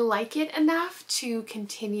I like it enough to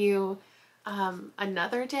continue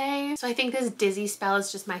another day. So I think this dizzy spell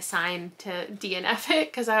is just my sign to DNF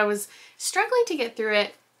it because I was struggling to get through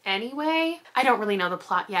it anyway. I don't really know the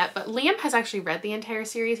plot yet, but Liam has actually read the entire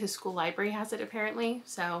series. His school library has it apparently,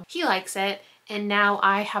 so he likes it, and now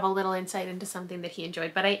I have a little insight into something that he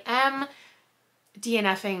enjoyed. But I am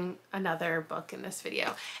DNFing another book in this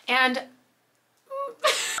video, and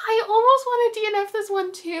I almost want to DNF this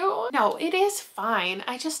one too. No, it is fine.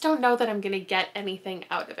 I just don't know that I'm gonna get anything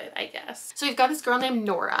out of it, I guess. So we've got this girl named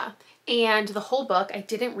Nora, and the whole book I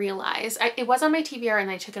didn't realize. It was on my TBR and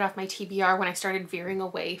I took it off my TBR when I started veering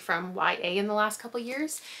away from YA in the last couple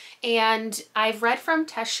years. And I've read from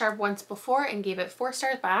Tess Sharp once before and gave it 4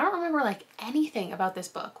 stars, but I don't remember like anything about this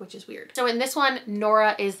book, which is weird. So in this one,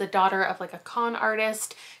 Nora is the daughter of like a con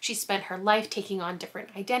artist. She spent her life taking on different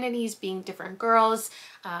identities, being different girls,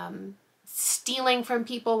 stealing from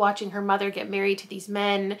people, watching her mother get married to these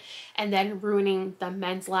men and then ruining the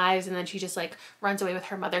men's lives, and then she just like runs away with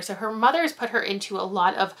her mother. So her mother has put her into a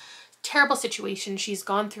lot of terrible situations. She's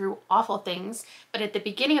gone through awful things, but at the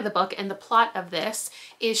beginning of the book, and the plot of this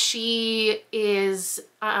is she is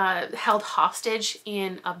held hostage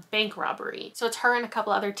in a bank robbery. So it's her and a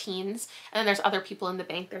couple other teens, and then there's other people in the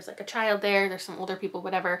bank. There's like a child there, there's some older people,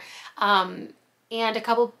 whatever, and a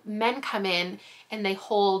couple men come in and they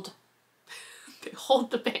hold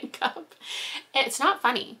the bank up. It's not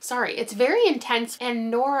funny, sorry. It's very intense. And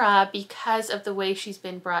Nora, because of the way she's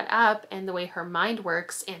been brought up and the way her mind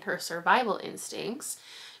works and her survival instincts,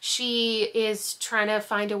 she is trying to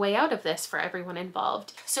find a way out of this for everyone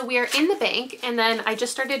involved. So we are in the bank, and then I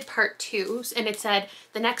just started part 2 and it said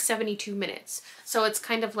the next 72 minutes. So it's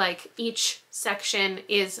kind of like each section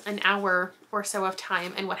is an hour or so of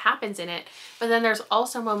time and what happens in it. But then there's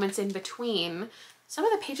also moments in between. Some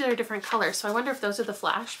of the pages are different colors, so I wonder if those are the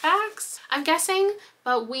flashbacks. I'm guessing,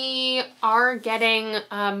 but we are getting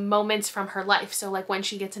moments from her life. So like when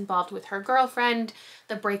she gets involved with her girlfriend,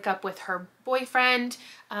 the breakup with her boyfriend,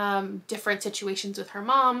 different situations with her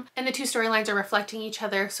mom, and the two storylines are reflecting each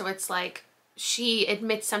other. So it's like she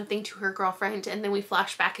admits something to her girlfriend and then we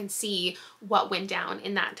flash back and see what went down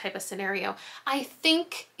in that type of scenario. I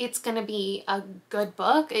think it's gonna be a good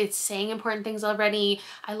book. It's saying important things already.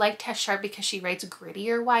 I like Tess Sharp because she writes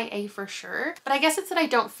grittier YA for sure, but I guess it's that I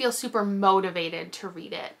don't feel super motivated to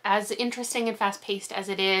read it. As interesting and fast-paced as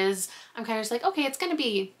it is, I'm kind of just like, okay, it's gonna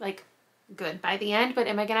be like good by the end, but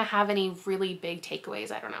am I gonna have any really big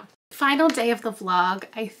takeaways? I don't know. Final day of the vlog,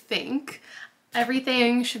 I think.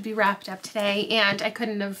 Everything should be wrapped up today, and I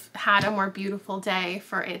couldn't have had a more beautiful day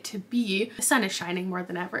for it to be. The sun is shining more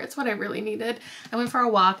than ever. It's what I really needed. I went for a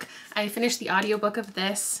walk. I finished the audiobook of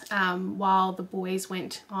this while the boys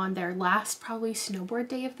went on their last probably snowboard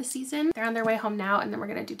day of the season. They're on their way home now, and then we're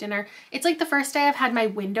gonna do dinner. It's like the first day I've had my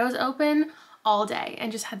windows open all day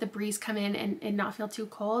and just had the breeze come in and not feel too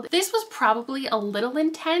cold. This was probably a little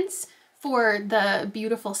intense for the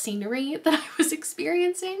beautiful scenery that I was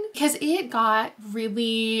experiencing because it got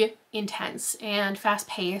really intense and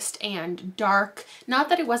fast-paced and dark. Not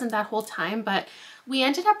that it wasn't that whole time, but we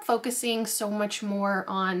ended up focusing so much more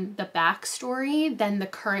on the backstory than the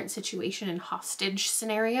current situation and hostage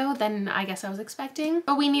scenario than I guess I was expecting.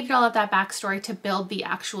 But we needed all of that backstory to build the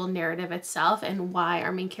actual narrative itself and why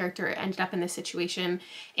our main character ended up in this situation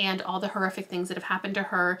and all the horrific things that have happened to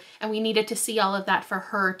her. And we needed to see all of that for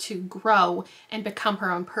her to grow and become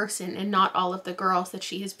her own person and not all of the girls that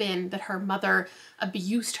she has been, that her mother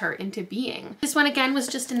abused her into being. This one again was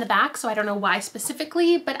just in the back, so I don't know why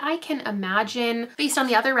specifically, but I can imagine based on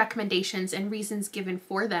the other recommendations and reasons given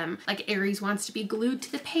for them, like Aries wants to be glued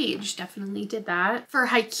to the page, definitely did that. For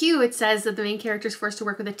Haikyuu, it says that the main character is forced to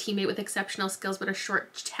work with a teammate with exceptional skills but a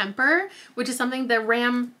short temper, which is something that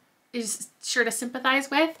Ram is sure to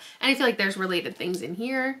sympathize with, and I feel like there's related things in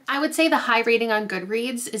here. I would say the high rating on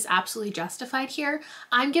Goodreads is absolutely justified here.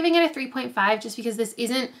 I'm giving it a 3.5 just because this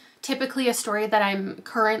isn't typically a story that I'm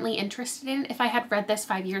currently interested in. If I had read this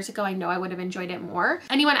 5 years ago, I know I would have enjoyed it more.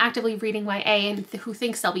 Anyone actively reading YA and who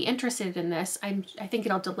thinks they'll be interested in this, I think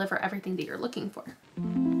it'll deliver everything that you're looking for.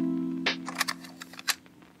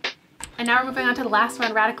 And now we're moving on to the last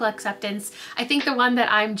one, Radical Acceptance. I think the one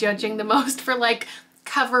that I'm judging the most for like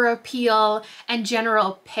cover appeal and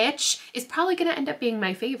general pitch is probably gonna end up being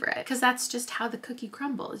my favorite because that's just how the cookie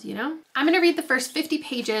crumbles, you know? I'm gonna read the first 50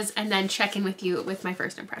 pages and then check in with you with my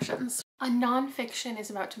first impressions. A nonfiction is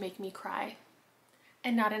about to make me cry,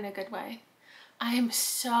 and not in a good way. I am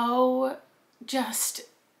so just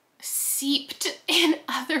seeped in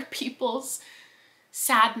other people's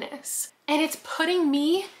sadness, and it's putting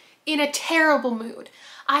me in a terrible mood.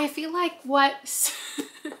 I feel like I was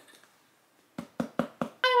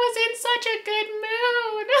in such a good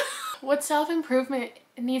mood. What self-improvement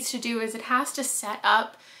needs to do is it has to set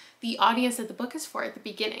up the audience that the book is for at the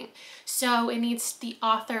beginning. So it needs the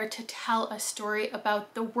author to tell a story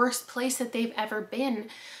about the worst place that they've ever been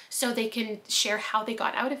so they can share how they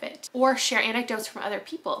got out of it or share anecdotes from other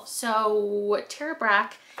people. So Tara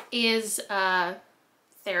Brack is a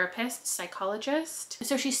therapist, psychologist.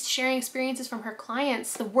 So she's sharing experiences from her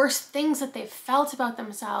clients, the worst things that they've felt about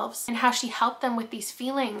themselves and how she helped them with these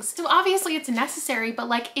feelings. So obviously it's necessary, but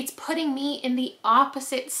like it's putting me in the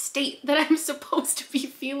opposite state that I'm supposed to be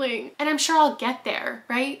feeling. And I'm sure I'll get there,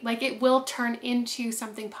 right? Like it will turn into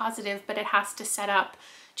something positive, but it has to set up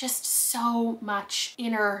just so much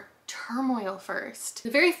inner turmoil first.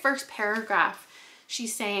 The very first paragraph,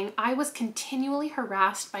 she's saying, I was continually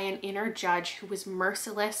harassed by an inner judge who was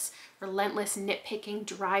merciless, relentless, nitpicking,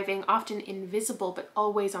 driving, often invisible, but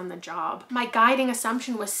always on the job. My guiding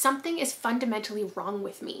assumption was something is fundamentally wrong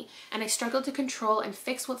with me, and I struggled to control and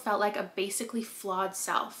fix what felt like a basically flawed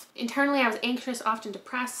self. Internally, I was anxious, often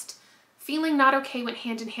depressed. Feeling not okay went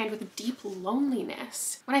hand in hand with deep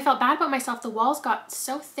loneliness. When I felt bad about myself, the walls got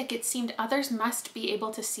so thick it seemed others must be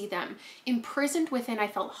able to see them. Imprisoned within, I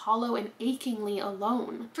felt hollow and achingly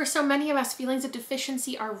alone. For so many of us, feelings of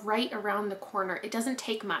deficiency are right around the corner. It doesn't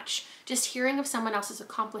take much. Just hearing of someone else's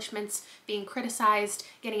accomplishments, being criticized,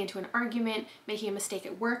 getting into an argument, making a mistake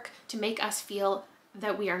at work to make us feel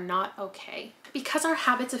that we are not okay. Because our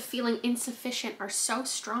habits of feeling insufficient are so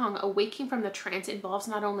strong, awaking from the trance involves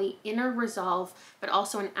not only inner resolve, but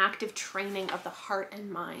also an active training of the heart and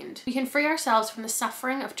mind. We can free ourselves from the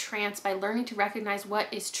suffering of trance by learning to recognize what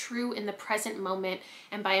is true in the present moment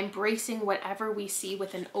and by embracing whatever we see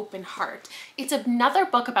with an open heart. It's another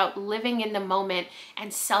book about living in the moment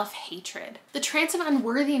and self-hatred. The trance of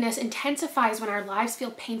unworthiness intensifies when our lives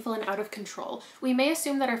feel painful and out of control. We may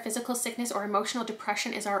assume that our physical sickness or emotional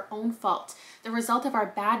depression is our own fault, the result of our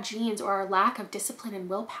bad genes or our lack of discipline and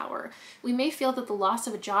willpower. We may feel that the loss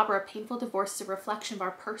of a job or a painful divorce is a reflection of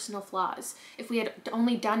our personal flaws. If we had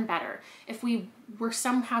only done better, if we were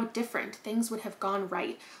somehow different, things would have gone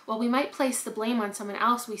right. While we might place the blame on someone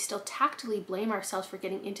else, we still tactily blame ourselves for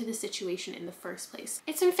getting into the situation in the first place.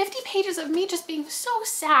 It's been 50 pages of me just being so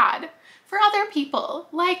sad for other people.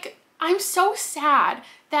 Like, I'm so sad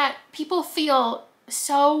that people feel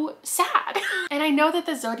so sad. And I know that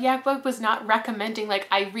the Zodiac book was not recommending like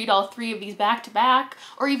I read all 3 of these back to back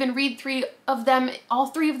or even read all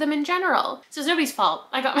three of them in general. So it's nobody's fault.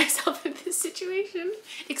 I got myself in this situation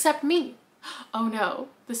except me. Oh no,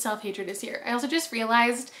 the self-hatred is here. I also just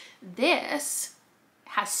realized this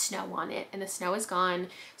has snow on it and the snow is gone.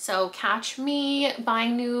 So catch me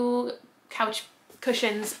buying new couch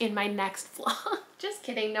cushions in my next vlog. Just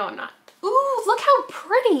kidding, no I'm not. Ooh, look how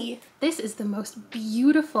pretty. This is the most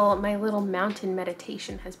beautiful my little mountain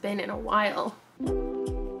meditation has been in a while.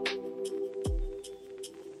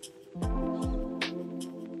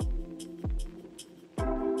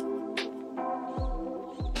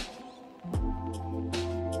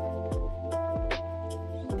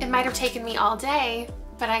 It might have taken me all day,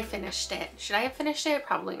 but I finished it. Should I have finished it?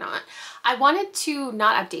 Probably not. I wanted to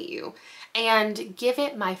not update you and give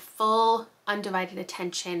it my full undivided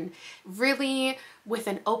attention, really with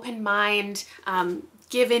an open mind,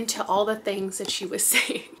 give in to all the things that she was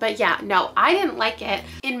saying. But yeah, no, I didn't like it.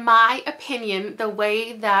 In my opinion, the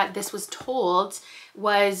way that this was told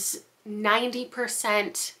was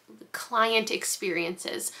 90% client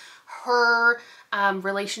experiences, her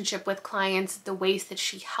relationship with clients, the ways that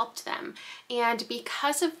she helped them. And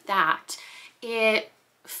because of that, it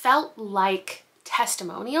felt like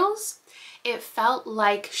testimonials. It felt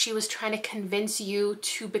like she was trying to convince you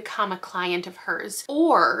to become a client of hers.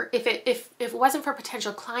 Or if it wasn't for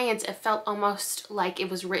potential clients, it felt almost like it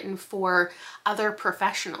was written for other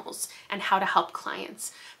professionals and how to help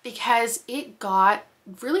clients, because it got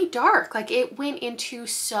really dark. Like, it went into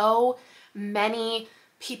so many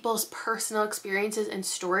people's personal experiences and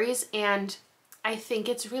stories, and I think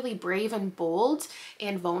it's really brave and bold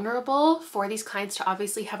and vulnerable for these clients to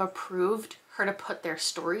obviously have approved her to put their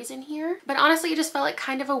stories in here. But honestly, it just felt like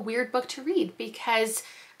kind of a weird book to read, because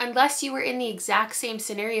unless you were in the exact same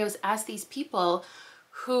scenarios as these people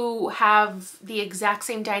who have the exact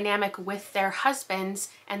same dynamic with their husbands,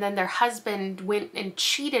 and then their husband went and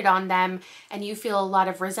cheated on them and you feel a lot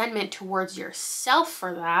of resentment towards yourself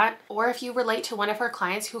for that, or if you relate to one of her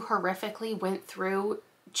clients who horrifically went through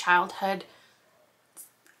childhood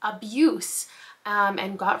abuse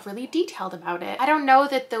and got really detailed about it. I don't know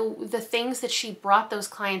that the things that she brought those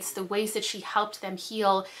clients, the ways that she helped them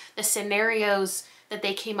heal, the scenarios that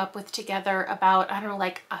they came up with together about, I don't know,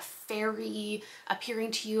 like a fairy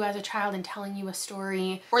appearing to you as a child and telling you a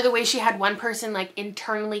story, or the way she had one person like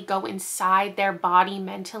internally go inside their body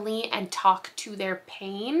mentally and talk to their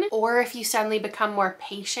pain, or if you suddenly become more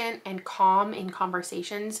patient and calm in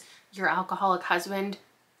conversations, your alcoholic husband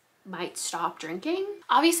might stop drinking.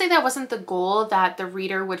 Obviously that wasn't the goal, that the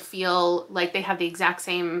reader would feel like they have the exact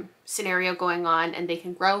same scenario going on and they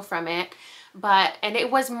can grow from it. And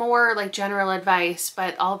it was more like general advice,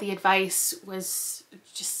 but all the advice was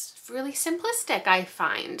just really simplistic, I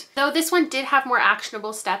find. Though this one did have more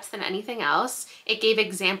actionable steps than anything else. It gave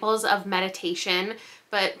examples of meditation,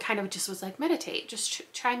 but kind of just was like, meditate, just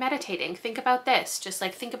try meditating. Think about this, just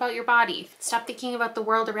like think about your body. Stop thinking about the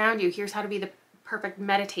world around you. Here's how to be the perfect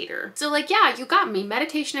meditator. So like, yeah, you got me.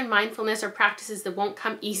 Meditation and mindfulness are practices that won't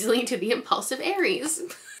come easily to the impulsive Aries.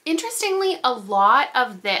 Interestingly, a lot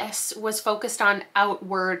of this was focused on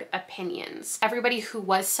outward opinions. Everybody who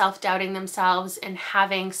was self-doubting themselves and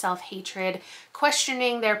having self-hatred,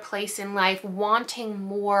 questioning their place in life, wanting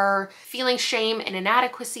more, feeling shame and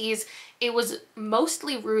inadequacies, it was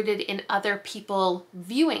mostly rooted in other people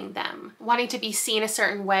viewing them, wanting to be seen a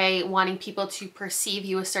certain way, wanting people to perceive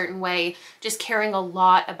you a certain way, just caring a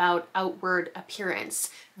lot about outward appearance.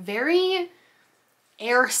 Very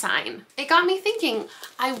air sign. It got me thinking,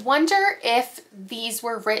 I wonder if these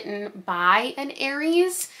were written by an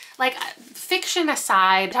Aries. Like, fiction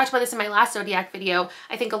aside, I talked about this in my last zodiac video.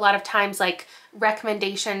 I think a lot of times, like,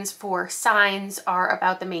 recommendations for signs are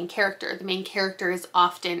about the main character. The main character is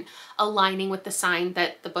often aligning with the sign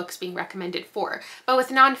that the book's being recommended for. But with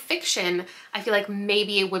nonfiction, I feel like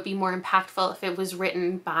maybe it would be more impactful if it was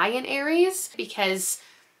written by an Aries, because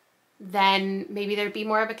then maybe there'd be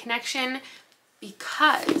more of a connection,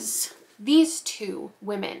 because these two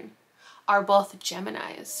women are both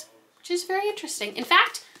Geminis, which is very interesting. In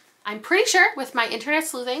fact, I'm pretty sure with my internet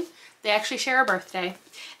sleuthing, they actually share a birthday.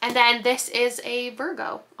 And then this is a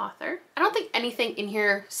Virgo author. I don't think anything in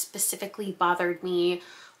here specifically bothered me.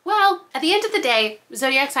 Well, at the end of the day,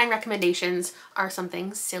 zodiac sign recommendations are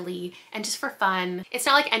something silly and just for fun. It's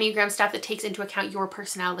not like Enneagram stuff that takes into account your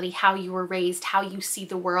personality, how you were raised, how you see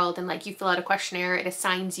the world, and like you fill out a questionnaire, it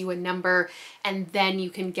assigns you a number, and then you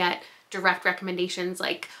can get direct recommendations.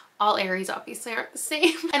 Like, all Aries obviously aren't the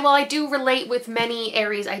same. And while I do relate with many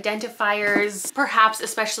Aries identifiers, perhaps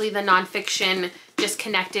especially the nonfiction just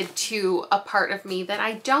connected to a part of me that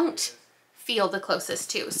I don't feel the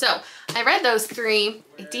closest to. So I read those three,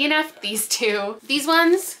 I DNF'd these two. These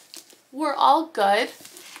ones were all good.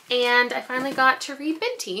 And I finally got to read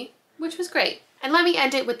Binti, which was great. And let me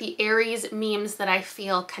end it with the Aries memes that I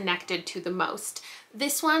feel connected to the most.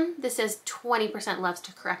 This one, this says 20% loves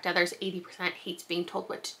to correct others, 80% hates being told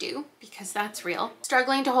what to do, because that's real.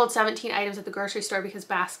 Struggling to hold 17 items at the grocery store because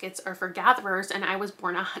baskets are for gatherers and I was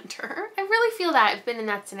born a hunter. I really feel that. I've been in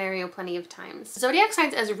that scenario plenty of times. Zodiac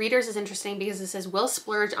signs as readers is interesting because it says will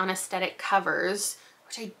splurge on aesthetic covers,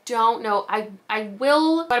 which I don't know. I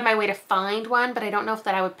will go out of my way to find one, but I don't know if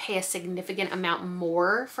that I would pay a significant amount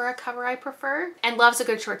more for a cover I prefer. And loves a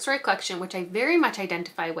good short story collection, which I very much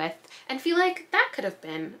identify with and feel like that could have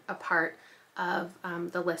been a part of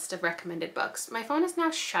the list of recommended books. My phone is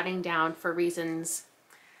now shutting down for reasons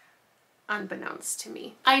unbeknownst to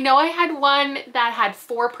me. I know I had one that had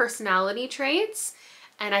 4 personality traits,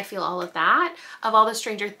 and I feel all of that. Of all the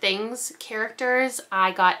Stranger Things characters,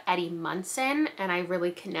 I got Eddie Munson, and I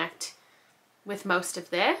really connect with most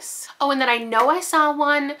of this. Oh, and then I know I saw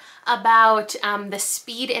one about the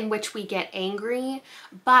speed in which we get angry,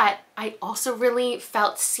 but I also really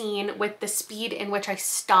felt seen with the speed in which I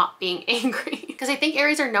stop being angry. Because I think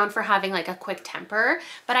Aries are known for having like a quick temper,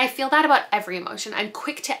 but I feel that about every emotion. I'm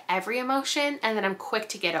quick to every emotion, and then I'm quick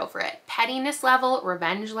to get over it. Pettiness level,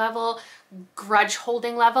 revenge level, grudge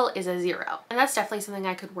holding level is a 0. And that's definitely something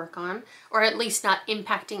I could work on, or at least not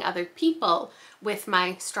impacting other people with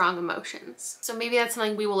my strong emotions. So maybe that's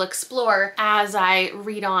something we will explore as I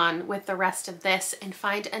read on with the rest of this and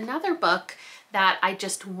find another book that I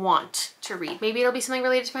just want to read. Maybe it'll be something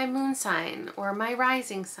related to my moon sign or my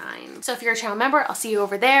rising sign. So if you're a channel member, I'll see you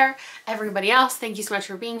over there. Everybody else, thank you so much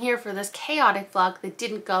for being here for this chaotic vlog that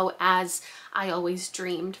didn't go as I always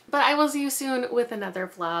dreamed. But I will see you soon with another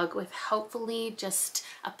vlog with hopefully just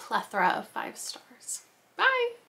a plethora of 5 stars. Bye!